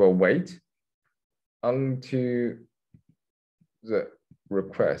that will wait until the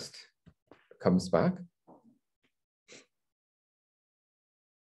request comes back.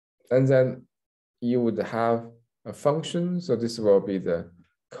 And then you would have a function. So this will be the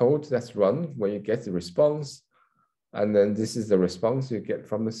code that's run when you get the response. And then this is the response you get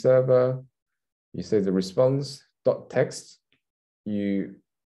from the server. You say the response dot text, you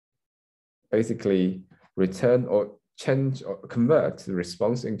basically return or change or convert the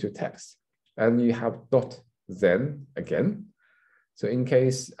response into text. And you have dot then again. So in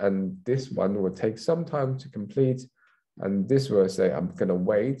case, and this one will take some time to complete, and this will say, I'm gonna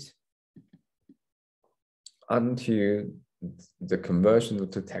wait until the conversion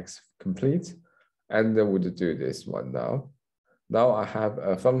to text complete, and then would do this one now. Now I have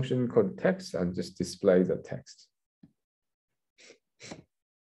a function called text and just display the text.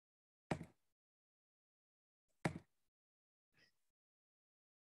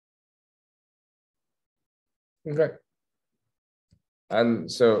 Okay.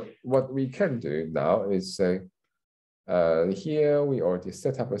 And so what we can do now is say, here we already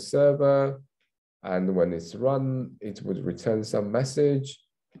set up a server, and when it's run, it would return some message.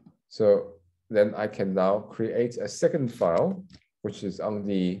 So then I can now create a second file, which is on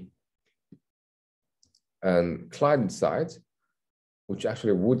the client side, which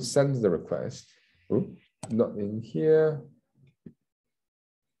actually would send the request. Oops, not in here.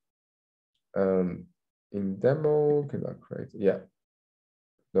 In demo, can I create? Yeah.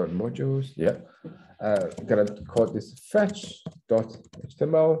 Node modules. Yeah. I'm gonna call this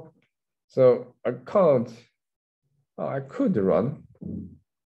fetch.html. So I can't. Oh, I could run.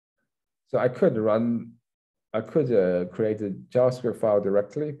 So I could create a JavaScript file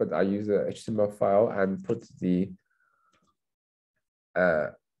directly, but I use a HTML file and put the.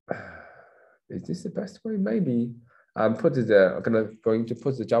 Is this the best way? Maybe. I'm going to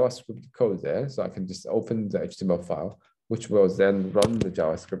put the JavaScript code there, so I can just open the HTML file, which will then run the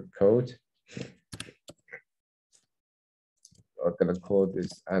JavaScript code. I'm gonna call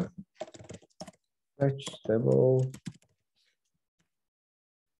this as fetch demo.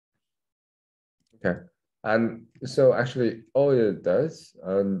 Okay, and so actually all it does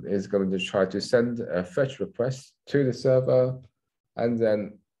is going to try to send a fetch request to the server, and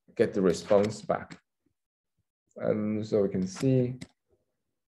then get the response back. And so we can see,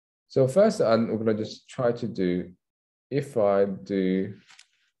 So first, we're going to just try to do, if I do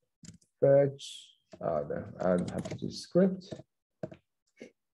fetch, no, I have to do script,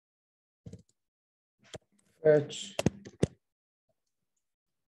 fetch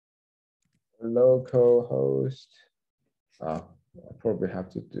localhost. I probably have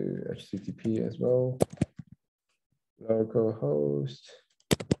to do HTTP as well. Localhost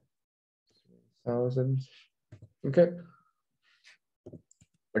 1000. Okay.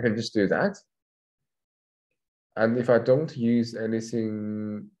 I can just do that. And if I don't use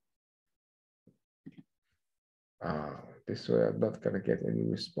anything, this way I'm not going to get any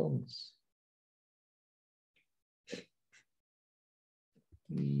response.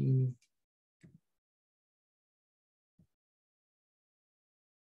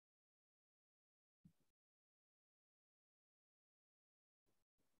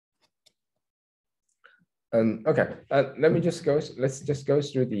 Okay, let me just go. Let's just go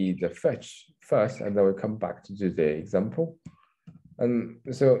through the fetch first, and then we'll come back to do the example. And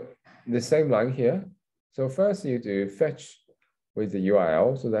so the same line here. So first you do fetch with the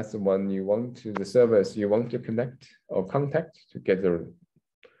URL. So that's the one you want to the service you want to connect or contact to get the.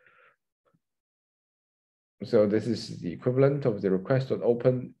 So this is the equivalent of the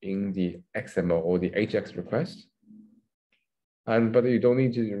request.open in the XML or the HX request. But you don't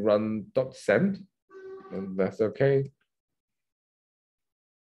need to run .send. And that's okay.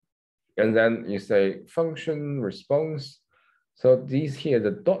 And then you say function response. So these here,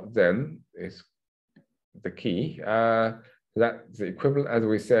 the .then is the key. That's the equivalent, as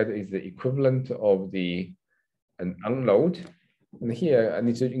we said, is the equivalent of an unload. And here I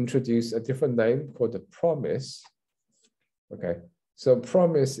need to introduce a different name called the promise. Okay, so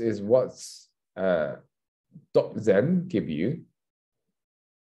promise is what's .then give you.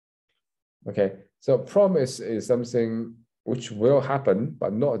 Okay, so promise is something which will happen,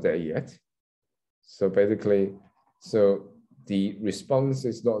 but not there yet. So basically, so the response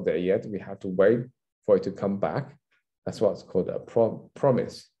is not there yet. We have to wait for it to come back. That's what's called a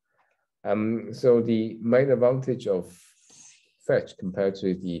promise. So the main advantage of fetch compared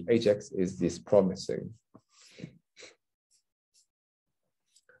to the HX is this promising.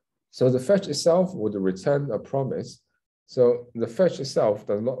 So the fetch itself would return a promise. So the fetch itself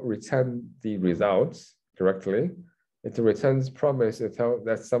does not return the results directly. It returns promise.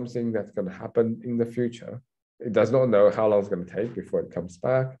 That's something that's going to happen in the future. It does not know how long it's going to take before it comes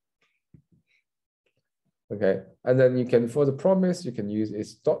back. Okay, and then you can, for the promise, you can use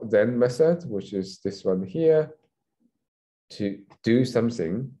its .then method, which is this one here, to do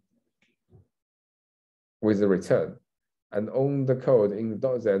something with the return. And on the code in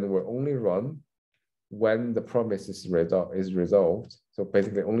the .then will only run when the promise is resolved. So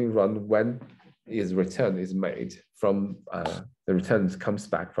basically only run when return is made from the return comes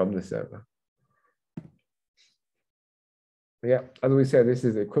back from the server. Yeah, as we said, this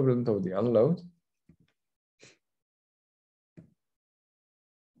is the equivalent of the unload.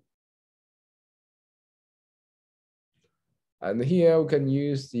 And here we can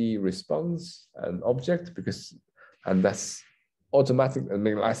use the response and object and that's automatic and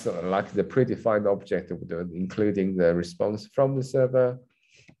make like the predefined object, including the response from the server.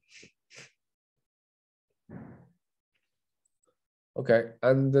 Okay,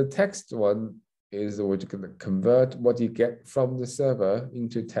 and the text one is we're going to convert what you get from the server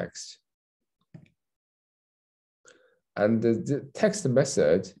into text. And the text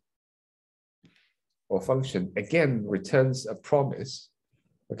method or function again returns a promise.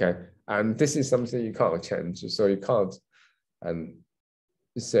 Okay, and this is something you can't change. So you can't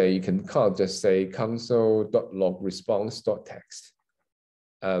say you can't just say console.log response.text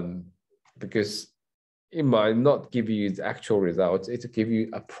because it might not give you the actual results. It will give you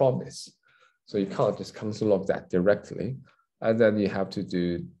a promise. So you can't just console log that directly. And then you have to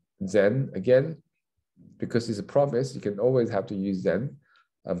do then again, because it's a promise, you can always have to use then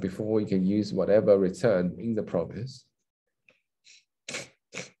before you can use whatever return in the promise.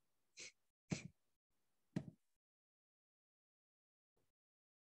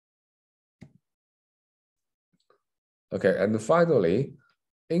 Okay, and finally,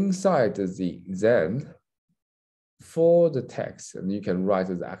 inside the then, for the text, and you can write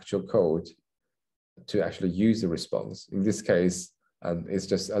the actual code to actually use the response. In this case, it's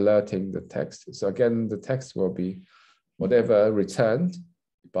just alerting the text. So again, the text will be whatever returned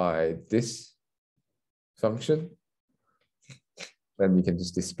by this function. Then you can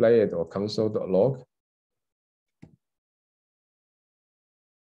just display it or console.log.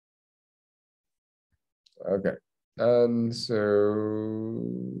 Okay, and so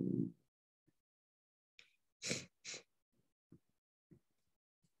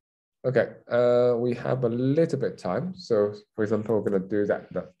Okay, we have a little bit time. So for example, we're going to do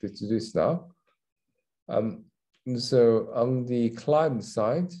this now. So on the client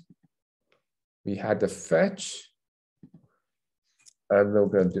side, we had the fetch, and we're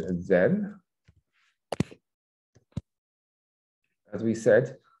going to do a then, as we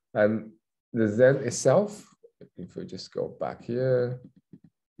said, and the then itself, if we just go back here,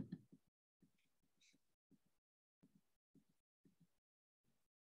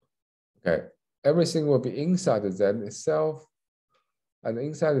 okay, everything will be inside the then itself, and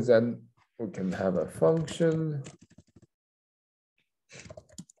inside the then we can have a function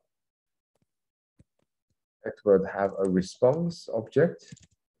that will have a response object.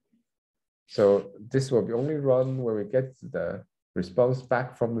 So this will be only run when we get the response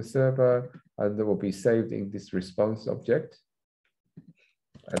back from the server, and it will be saved in this response object.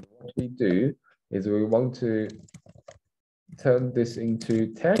 And what we do is we want to turn this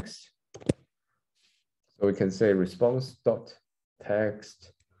into text. So we can say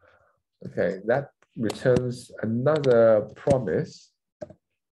response.text. Okay, that returns another promise.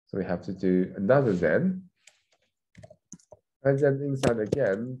 So we have to do another then. And then inside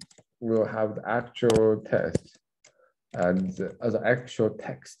again, we'll have the actual test and as an actual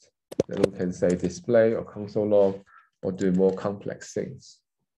text. Then we can say display or console log or do more complex things.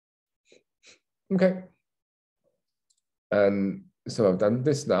 Okay. And so I've done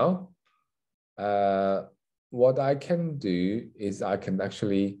this now. What I can do is I can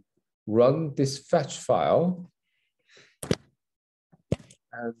actually run this fetch file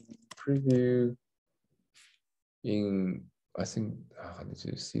and preview in, I think I need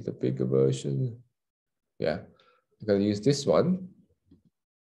to see the bigger version. Yeah, I'm going to use this one.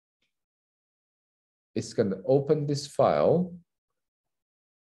 It's going to open this file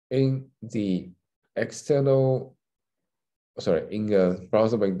in the external, sorry, in the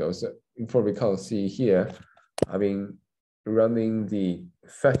browser window. So you probably can't see here. I mean, running the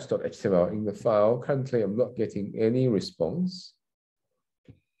fetch.html in the file. Currently, I'm not getting any response.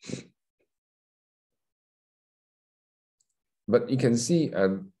 But you can see,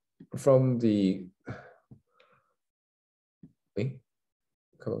 and from the,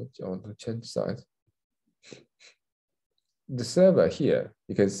 on the change side, the server here,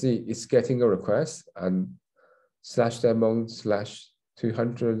 you can see it's getting a request and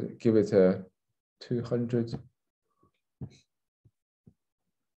 /daemon/200, give it a 200.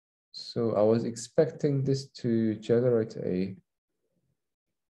 So I was expecting this to generate a,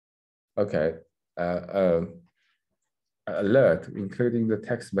 okay, alert, including the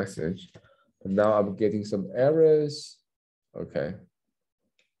text message. And now I'm getting some errors. Okay.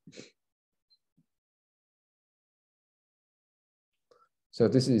 So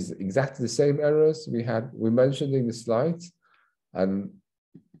this is exactly the same errors we mentioned in the slides. And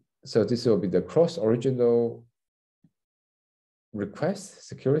so this will be the cross-original request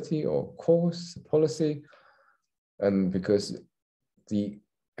security or course policy. And because the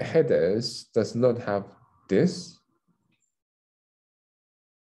headers does not have this,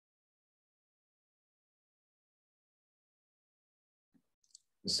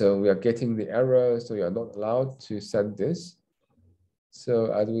 so we are getting the error, so you are not allowed to send this.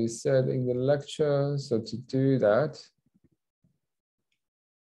 So as we said in the lecture, so to do that,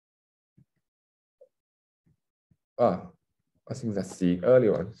 I think that's the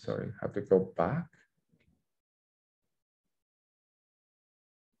earlier one, sorry, have to go back.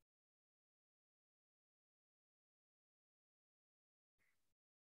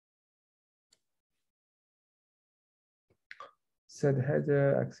 Set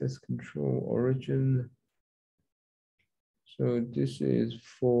header, access control, origin. So this is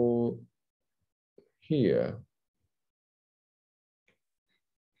for here.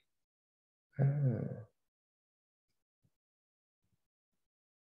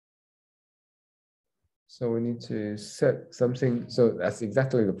 So we need to set something. So that's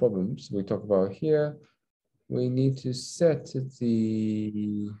exactly the problems we talk about here. We need to set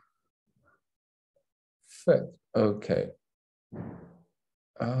the fit. Okay.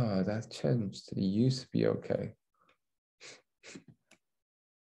 That changed. It used to be okay.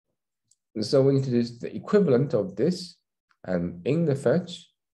 So we need to do the equivalent of this and in the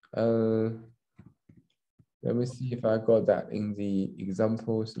fetch. Let me see if I got that in the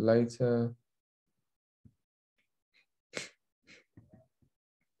examples later.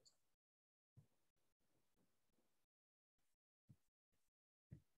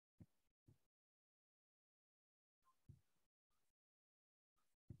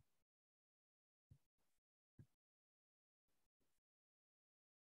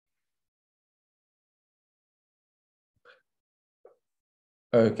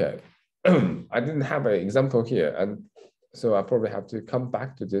 Okay, I didn't have an example here, and so I probably have to come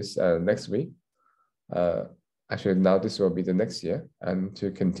back to this next week. Actually, now this will be the next year, and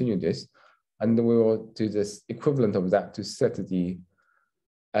to continue this, and we will do this equivalent of that to set the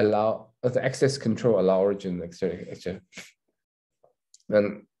access control allow origin, etc.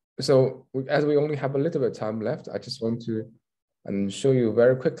 And so as we only have a little bit of time left, I just want to show you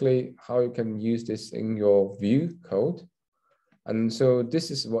very quickly how you can use this in your Vue code. And so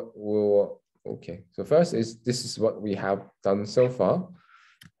this is what we'll, okay. So first this is what we have done so far,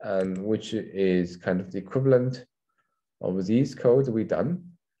 and which is kind of the equivalent of these codes we done.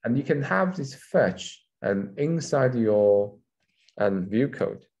 And you can have this fetch and inside your Vue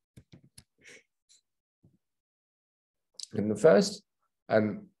code. And the first,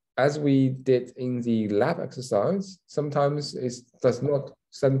 and as we did in the lab exercise, sometimes it does not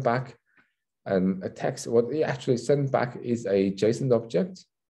send back a text. What it actually sends back is a JSON object.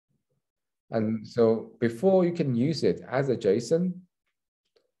 And so before you can use it as a JSON,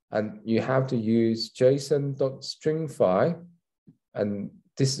 and you have to use JSON.stringify, and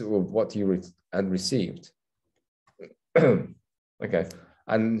this is what you received. Okay,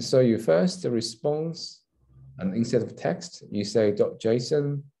 and so you first the response, and instead of text, you say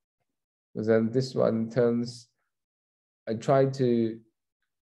 .json. Then this one turns. I try to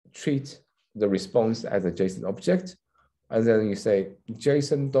treat the response as a JSON object, and then you say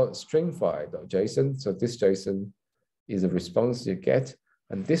JSON.stringify.json. So this JSON is a response you get,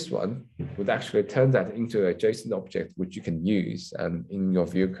 and this one would actually turn that into a JSON object which you can use and in your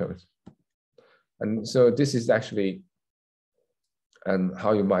Vue code. And so this is actually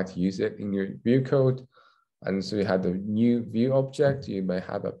how you might use it in your Vue code. And so you have the new Vue object. You may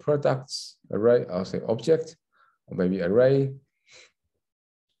have a products array, I'll say object, or maybe array.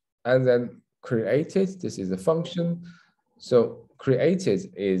 And then created, this is a function. So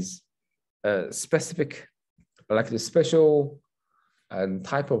created is a specific, like the special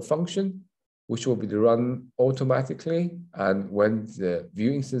type of function, which will be run automatically. And when the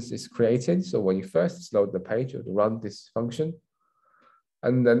Vue instance is created, so when you first load the page, you'll run this function.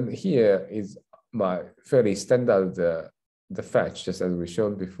 And then here is my fairly standard the fetch, just as we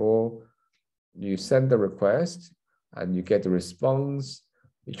shown before. You send the request and you get the response.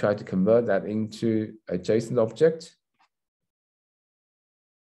 You try to convert that into a JSON object.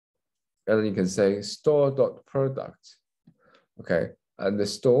 And then you can say store.product. Okay, and the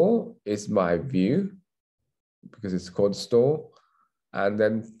store is my Vue because it's called store. And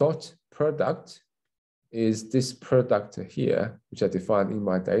then .product is this product here, which I defined in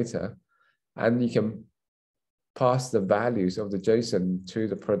my data. And you can pass the values of the JSON to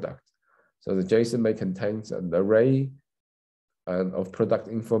the product. So the JSON may contain an array of product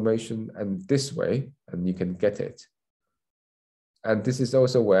information, and this way, and you can get it. And this is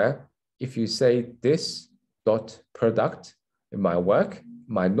also where, if you say this dot product, it might work,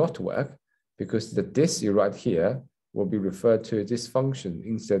 might not work, because the this you write here will be referred to this function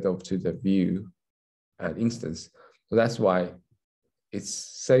instead of to the Vue instance. So that's why it's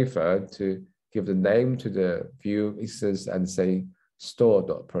safer to give the name to the Vue instance and say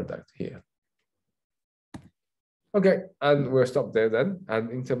store.product here. Okay, and we'll stop there then.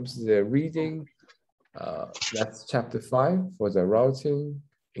 And in terms of the reading, that's chapter 5 for the routing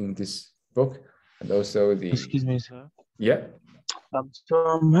in this book, and also the. Excuse me, sir. Yeah. So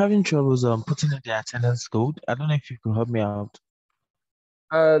I'm having troubles putting in the attendance code. I don't know if you can help me out.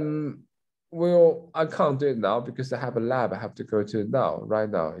 Well, I can't do it now because I have a lab I have to go to now, right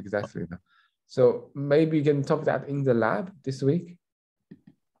now, exactly now. So maybe you can talk that in the lab this week.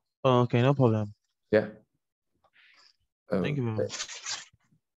 Oh, okay, no problem. Yeah. Thank you very much.